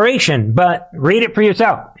secret operation. But read it for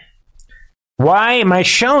yourself. Why am I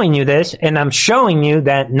showing you this? And I'm showing you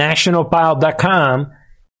that nationalfile.com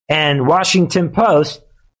and Washington Post,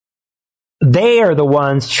 they are the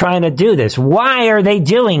ones trying to do this. Why are they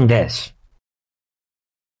doing this?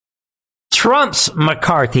 Trump's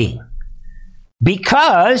McCarthy.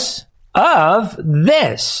 Because of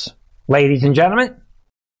this, ladies and gentlemen.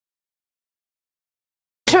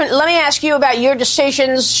 Let me ask you about your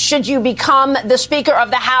decisions. Should you become the Speaker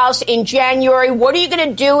of the House in January? What are you going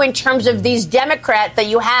to do in terms of these Democrats that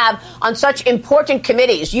you have on such important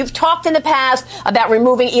committees? You've talked in the past about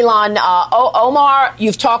removing Ilhan Omar.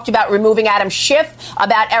 You've talked about removing Adam Schiff,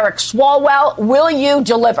 about Eric Swalwell. Will you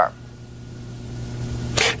deliver?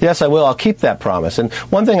 Yes, I will. I'll keep that promise. And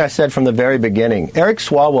one thing I said from the very beginning, Eric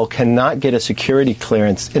Swalwell cannot get a security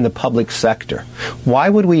clearance in the public sector. Why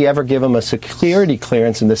would we ever give him a security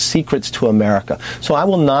clearance in the secrets to America? So I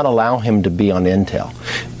will not allow him to be on Intel.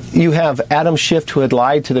 You have Adam Schiff, who had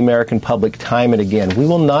lied to the American public time and again. We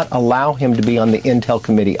will not allow him to be on the Intel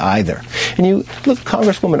committee either. And you look,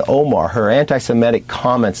 Congresswoman Omar, her anti-Semitic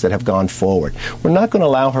comments that have gone forward. We're not going to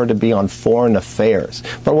allow her to be on foreign affairs.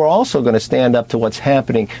 But we're also going to stand up to what's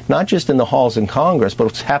happening, not just in the halls in Congress, but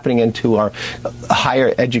what's happening into our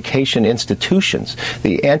higher education institutions.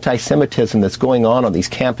 The anti-Semitism that's going on these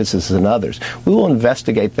campuses and others. We will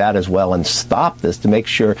investigate that as well and stop this to make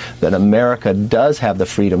sure that America does have the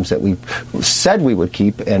freedom that we said we would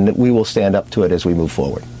keep, and we will stand up to it as we move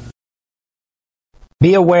forward.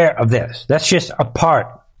 Be aware of this. That's just a part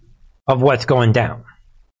of what's going down.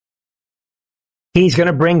 He's going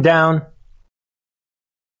to bring down,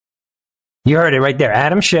 you heard it right there,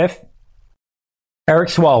 Adam Schiff, Eric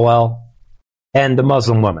Swalwell, and the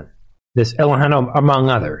Muslim woman, this Ilhan, among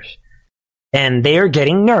others. And they are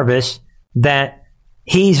getting nervous that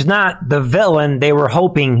he's not the villain they were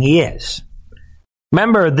hoping he is.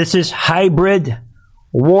 Remember, this is hybrid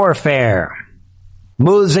warfare.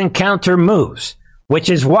 moves and counter moves, which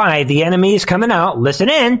is why the enemy is coming out. Listen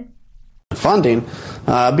in. Funding,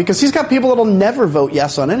 because he's got people that'll never vote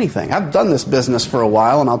yes on anything. I've done this business for a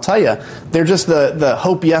while, and I'll tell you, they're just the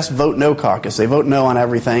hope yes, vote no caucus. They vote no on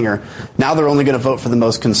everything, or now they're only going to vote for the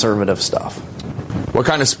most conservative stuff. What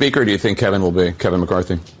kind of speaker do you think Kevin will be, Kevin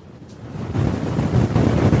McCarthy?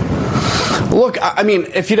 Look, I mean,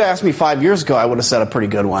 if you'd asked me 5 years ago, I would have said a pretty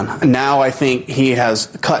good one. Now I think he has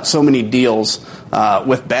cut so many deals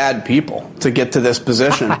with bad people to get to this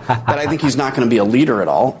position that I think he's not going to be a leader at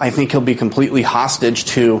all. I think he'll be completely hostage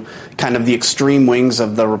to kind of the extreme wings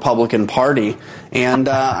of the Republican Party. And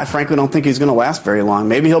I frankly don't think he's going to last very long.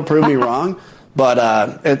 Maybe he'll prove me wrong.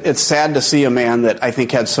 But it's sad to see a man that I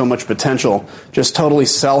think had so much potential just totally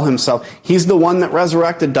sell himself. He's the one that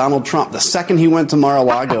resurrected Donald Trump. The second he went to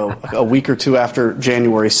Mar-a-Lago a week or two after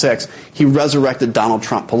January 6th, he resurrected Donald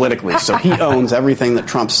Trump politically. So he owns everything that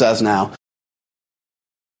Trump says now.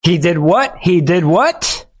 He did what? He did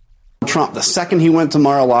what? Trump, the second he went to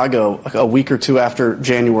Mar-a-Lago a week or two after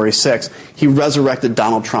January 6th, he resurrected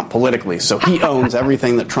Donald Trump politically. So he owns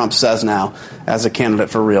everything that Trump says now as a candidate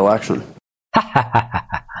for re-election.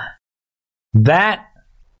 That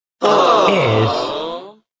is,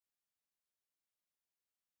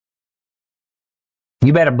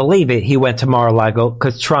 you better believe it, he went to Mar-a-Lago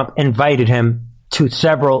because Trump invited him to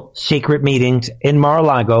several secret meetings in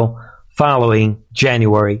Mar-a-Lago following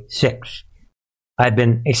January 6th. I've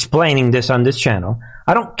been explaining this on this channel.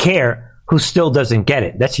 I don't care who still doesn't get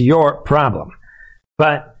it. That's your problem.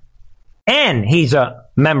 And he's a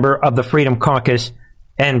member of the Freedom Caucus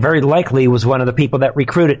and very likely was one of the people that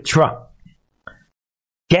recruited Trump.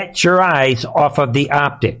 Get your eyes off of the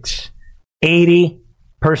optics. 80%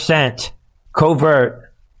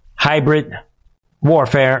 covert hybrid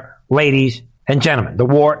warfare, ladies and gentlemen. The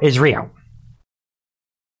war is real.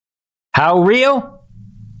 How real?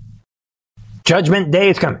 Judgment Day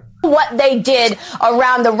is coming. What they did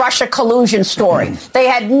around the Russia collusion story. They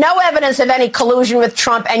had no evidence of any collusion with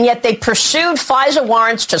Trump, and yet they pursued FISA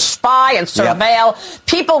warrants to spy and surveil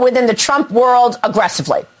people within the Trump world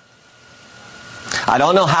aggressively. I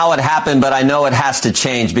don't know how it happened, but I know it has to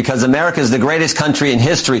change because America is the greatest country in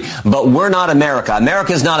history, but we're not America.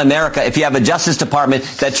 America is not America if you have a Justice Department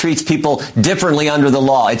that treats people differently under the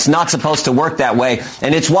law. It's not supposed to work that way,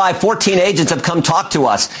 and it's why 14 agents have come talk to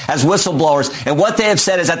us as whistleblowers, and what they have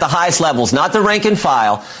said is at the highest levels, not the rank and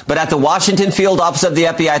file, but at the Washington field office of the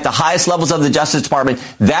FBI, at the highest levels of the Justice Department,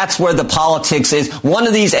 that's where the politics is. One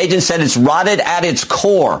of these agents said it's rotted at its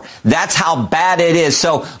core. That's how bad it is.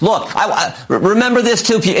 So, look, remember this,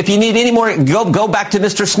 too. If you need any more, go back to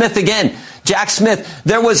Mr. Smith again. Jack Smith,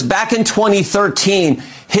 there was back in 2013,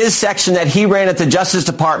 his section that he ran at the Justice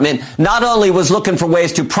Department not only was looking for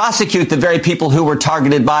ways to prosecute the very people who were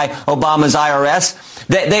targeted by Obama's IRS,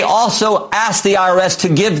 they also asked the IRS to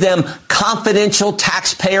give them confidential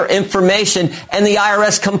taxpayer information, and the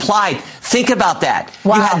IRS complied. Think about that.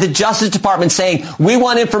 Wow. You had the Justice Department saying, we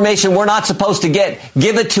want information we're not supposed to get,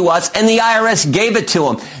 give it to us, and the IRS gave it to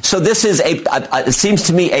them. So this is it seems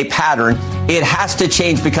to me a pattern. It has to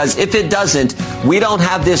change, because if it doesn't, we don't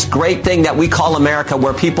have this great thing that we call America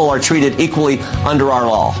where people are treated equally under our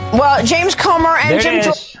law. Well, James Comer and Jim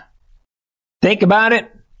Jordan. Think about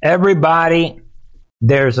it, everybody.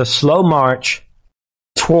 There's a slow march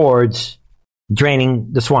towards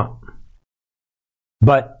draining the swamp.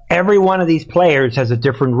 But every one of these players has a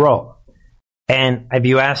different role. And if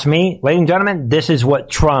you ask me, ladies and gentlemen, this is what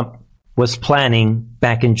Trump was planning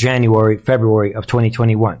back in January, February of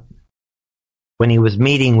 2021. When he was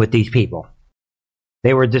meeting with these people.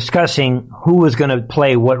 They were discussing who was going to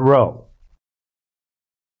play what role.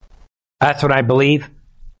 That's what I believe.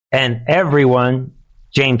 And everyone,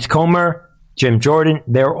 James Comer, Jim Jordan,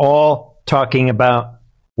 they're all talking about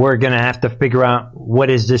we're going to have to figure out what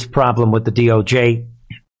is this problem with the DOJ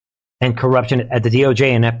and corruption at the DOJ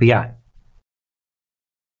and FBI.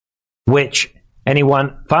 Which,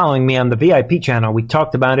 anyone following me on the VIP channel, we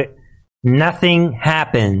talked about it. Nothing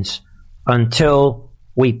happens until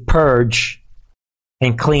we purge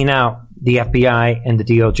and clean out the FBI and the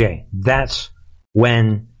DOJ. That's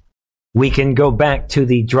when we can go back to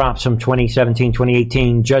the drops from 2017,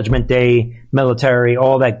 2018, Judgment Day, military,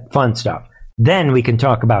 all that fun stuff. Then we can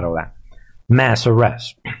talk about all that. Mass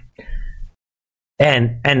arrests.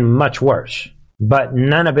 And much worse. But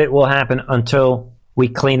none of it will happen until we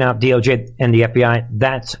clean out DOJ and the FBI.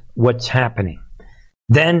 That's what's happening.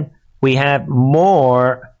 Then we have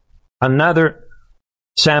another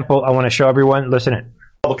sample I want to show everyone. Listen in.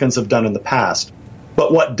 Republicans have done in the past.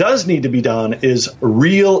 But what does need to be done is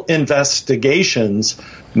real investigations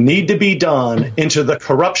need to be done into the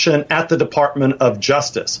corruption at the Department of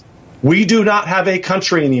Justice. We do not have a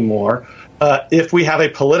country anymore if we have a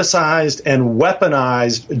politicized and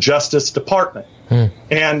weaponized Justice Department.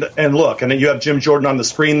 And look, and you have Jim Jordan on the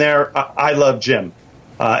screen there. I love Jim,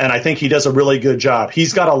 and I think he does a really good job.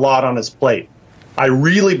 He's got a lot on his plate. I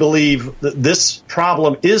really believe that this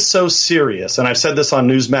problem is so serious, and I've said this on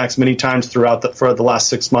Newsmax many times for the last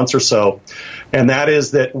 6 months or so, and that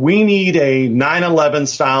is that we need a 9/11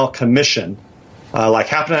 style commission, like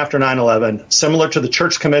happened after 9/11, similar to the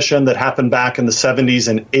Church Commission that happened back in the 70s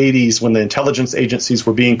and 80s when the intelligence agencies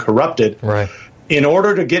were being corrupted. Right. In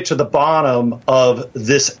order to get to the bottom of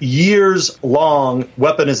this years-long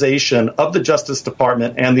weaponization of the Justice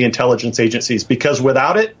Department and the intelligence agencies, because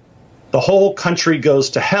without it, the whole country goes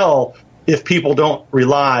to hell if people don't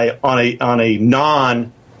rely on a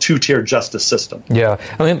non-two-tier justice system. Yeah,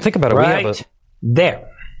 I mean, think about it. Right we have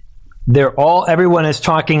there. Everyone is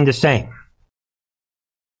talking the same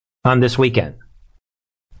on this weekend.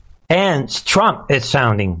 And Trump is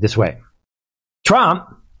sounding this way. Trump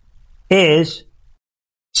is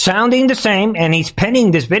sounding the same, and he's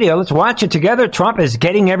penning this video. Let's watch it together. Trump is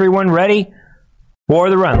getting everyone ready for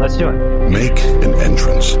the run. Let's do it. Make an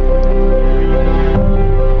entrance.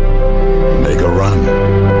 Make a run.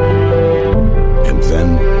 And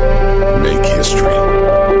then make history.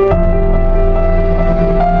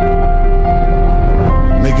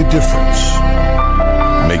 Make a difference.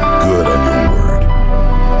 Make good on your word.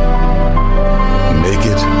 Make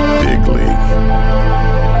it big league.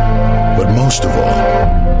 But most of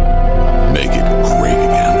all, make it great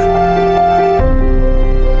again.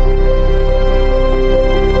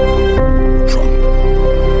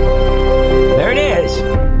 There it is.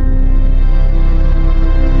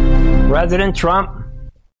 President Trump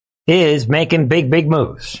is making big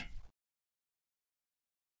moves.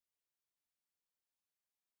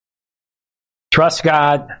 Trust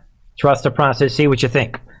God, trust the process, see what you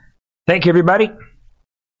think. Thank you, everybody.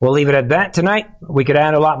 We'll leave it at that tonight. We could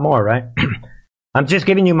add a lot more, right? I'm just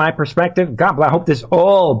giving you my perspective. God bless. I hope this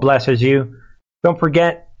all blesses you. Don't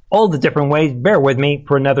forget all the different ways. Bear with me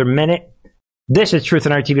for another minute. This is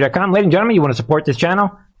truthandrtv.com. Ladies and gentlemen, you want to support this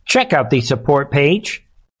channel? Check out the support page.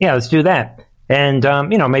 Yeah, let's do that. And,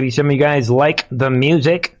 maybe some of you guys like the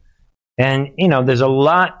music. And, there's a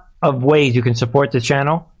lot of ways you can support this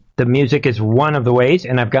channel. The music is one of the ways.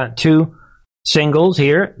 And I've got 2 singles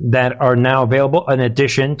here that are now available in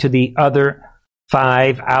addition to the other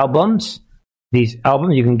 5 albums. These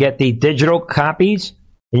albums, you can get the digital copies,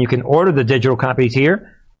 and you can order the digital copies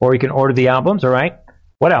here, or you can order the albums, all right?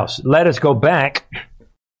 What else? Let us go back.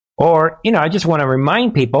 Or, I just want to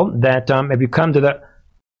remind people that if you come to the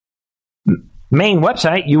main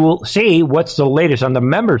website, you will see what's the latest on the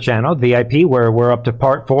member channel, VIP, where we're up to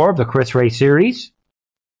part 4 of the Chris Ray series.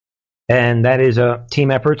 And that is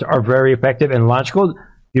team efforts are very effective and logical.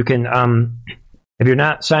 You can, if you're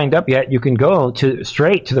not signed up yet, you can go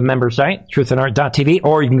straight to the member site, truthandart.tv,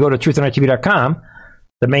 or you can go to truthandrtv.com,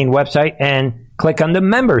 the main website, and click on the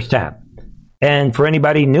members tab. And for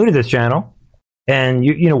anybody new to this channel, and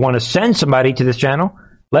you want to send somebody to this channel,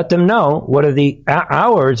 let them know what are the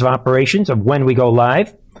hours of operations of when we go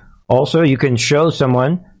live. Also, you can show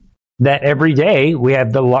someone that every day we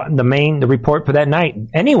have the report for that night.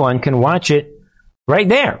 Anyone can watch it right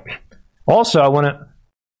there. Also, I want to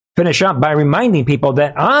finish up by reminding people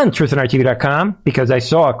that on truthandrtv.com, because I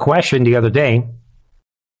saw a question the other day,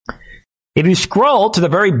 if you scroll to the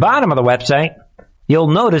very bottom of the website, you'll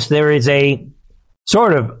notice there is a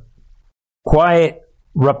sort of quiet,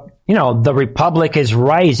 the Republic is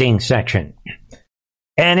Rising section.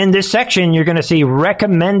 And in this section, you're going to see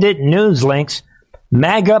recommended news links,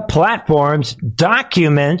 MAGA platforms,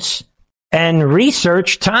 documents, and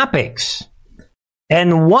research topics.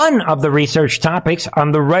 And one of the research topics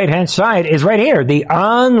on the right-hand side is right here, the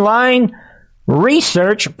online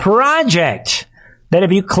research project. That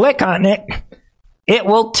if you click on it, it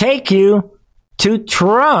will take you to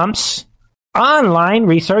Trump's online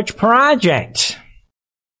research project.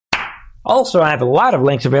 Also, I have a lot of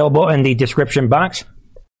links available in the description box.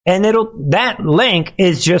 And that link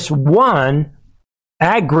is just one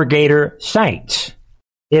aggregator site.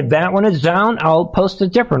 If that one is down, I'll post a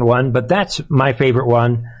different one, but that's my favorite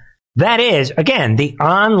one. That is, again, the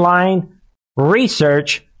online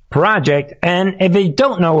research project. And if you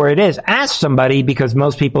don't know where it is, ask somebody, because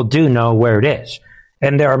most people do know where it is.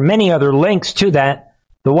 And there are many other links to that.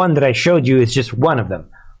 The one that I showed you is just one of them.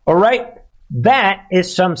 All right, that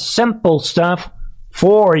is some simple stuff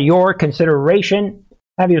for your consideration.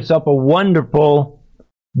 Have yourself a wonderful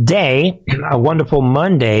day, a wonderful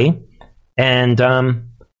Monday, and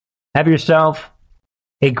have yourself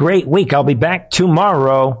a great week. I'll be back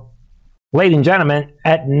tomorrow, ladies and gentlemen,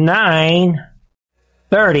 at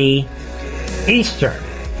 9:30 Eastern.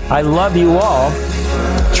 I love you all.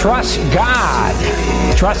 Trust God.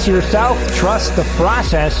 Trust yourself. Trust the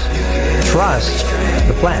process. Trust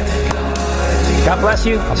the plan. God bless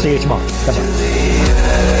you. I'll see you tomorrow. Bye-bye.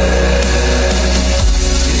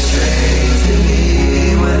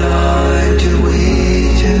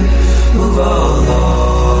 Move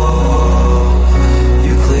along.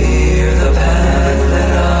 You clear the path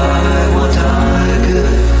that I want. I could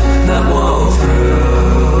not walk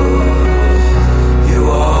through. You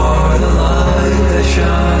are the light that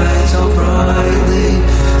shines so brightly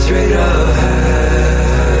straight ahead.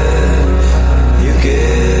 You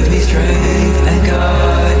give me strength and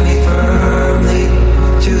guide me firmly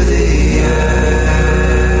to the end.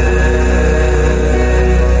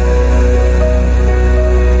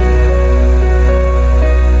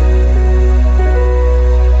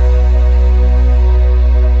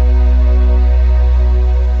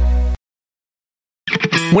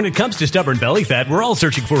 When it comes to stubborn belly fat, we're all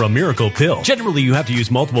searching for a miracle pill. Generally, you have to use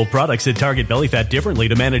multiple products that target belly fat differently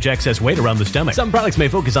to manage excess weight around the stomach. Some products may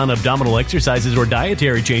focus on abdominal exercises or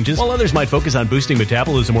dietary changes, while others might focus on boosting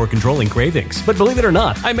metabolism or controlling cravings. But believe it or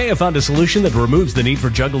not, I may have found a solution that removes the need for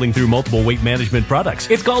juggling through multiple weight management products.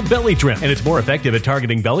 It's called Belly Trim, and it's more effective at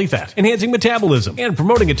targeting belly fat, enhancing metabolism, and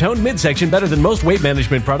promoting a toned midsection better than most weight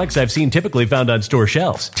management products I've seen typically found on store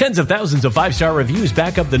shelves. Tens of thousands of 5-star reviews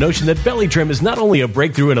back up the notion that Belly Trim is not only a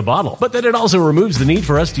breakthrough in a bottle, but that it also removes the need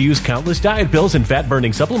for us to use countless diet pills and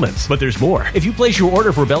fat-burning supplements. But there's more. If you place your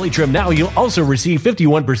order for Belly Trim now, you'll also receive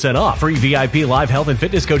 51% off, free VIP live health and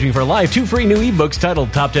fitness coaching for life, 2 free new ebooks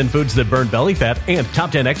titled Top 10 Foods That Burn Belly Fat and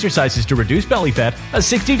Top 10 Exercises to Reduce Belly Fat, a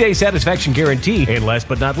 60-day satisfaction guarantee, and last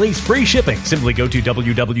but not least, free shipping. Simply go to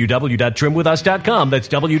www.trimwithus.com. That's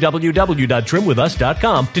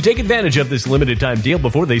www.trimwithus.com to take advantage of this limited time deal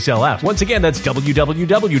before they sell out. Once again, that's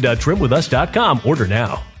www.trimwithus.com. Order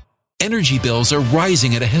now. Energy bills are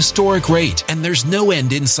rising at a historic rate, and there's no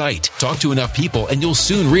end in sight. Talk to enough people, and you'll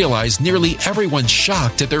soon realize nearly everyone's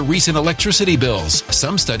shocked at their recent electricity bills.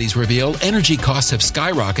 Some studies reveal energy costs have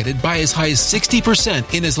skyrocketed by as high as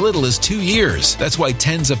 60% in as little as 2 years. That's why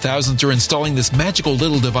tens of thousands are installing this magical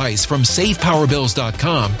little device from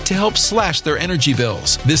SavePowerBills.com to help slash their energy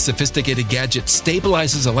bills. This sophisticated gadget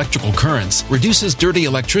stabilizes electrical currents, reduces dirty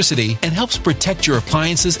electricity, and helps protect your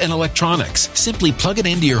appliances and electronics. Simply plug it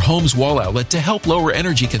into your home's wall outlet to help lower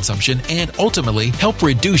energy consumption and ultimately help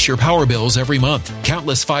reduce your power bills every month.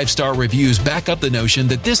 Countless 5-star reviews back up the notion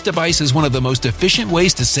that this device is one of the most efficient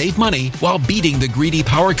ways to save money while beating the greedy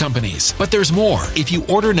power companies. But there's more. If you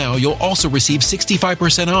order now, you'll also receive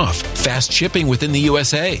 65% off, fast shipping within the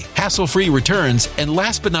USA, hassle-free returns, and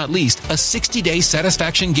last but not least, a 60-day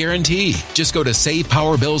satisfaction guarantee. Just go to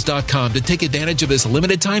SavePowerBills.com to take advantage of this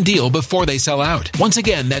limited time deal before they sell out. Once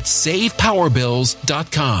again, that's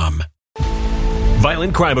SavePowerBills.com.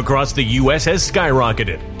 Violent crime across the U.S. has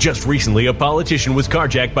skyrocketed. Just recently, a politician was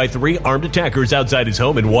carjacked by 3 armed attackers outside his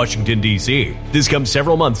home in Washington, D.C. This comes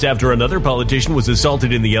several months after another politician was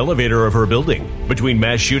assaulted in the elevator of her building. Between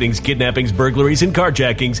mass shootings, kidnappings, burglaries, and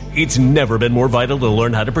carjackings, it's never been more vital to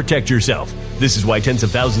learn how to protect yourself. This is why tens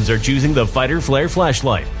of thousands are choosing the Fighter Flare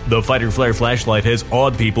flashlight. The Fighter Flare flashlight has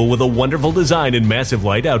awed people with a wonderful design and massive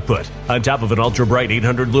light output. On top of an ultra-bright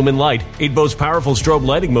 800-lumen light, it boasts powerful strobe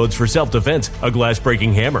lighting modes for self-defense, a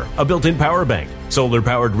glass-breaking hammer, a built-in power bank,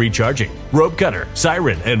 solar-powered recharging, rope cutter,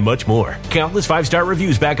 siren, and much more. Countless 5-star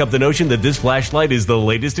reviews back up the notion that this flashlight is the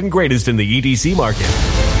latest and greatest in the EDC market.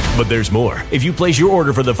 But there's more. If you place your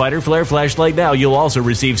order for the Fighter Flare flashlight now, you'll also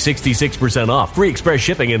receive 66% off, free express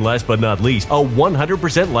shipping, and last but not least, a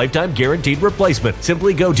 100% lifetime guaranteed replacement.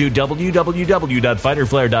 Simply go to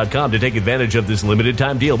www.fighterflare.com to take advantage of this limited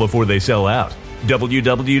time deal before they sell out.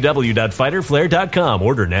 www.fighterflare.com.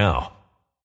 Order now.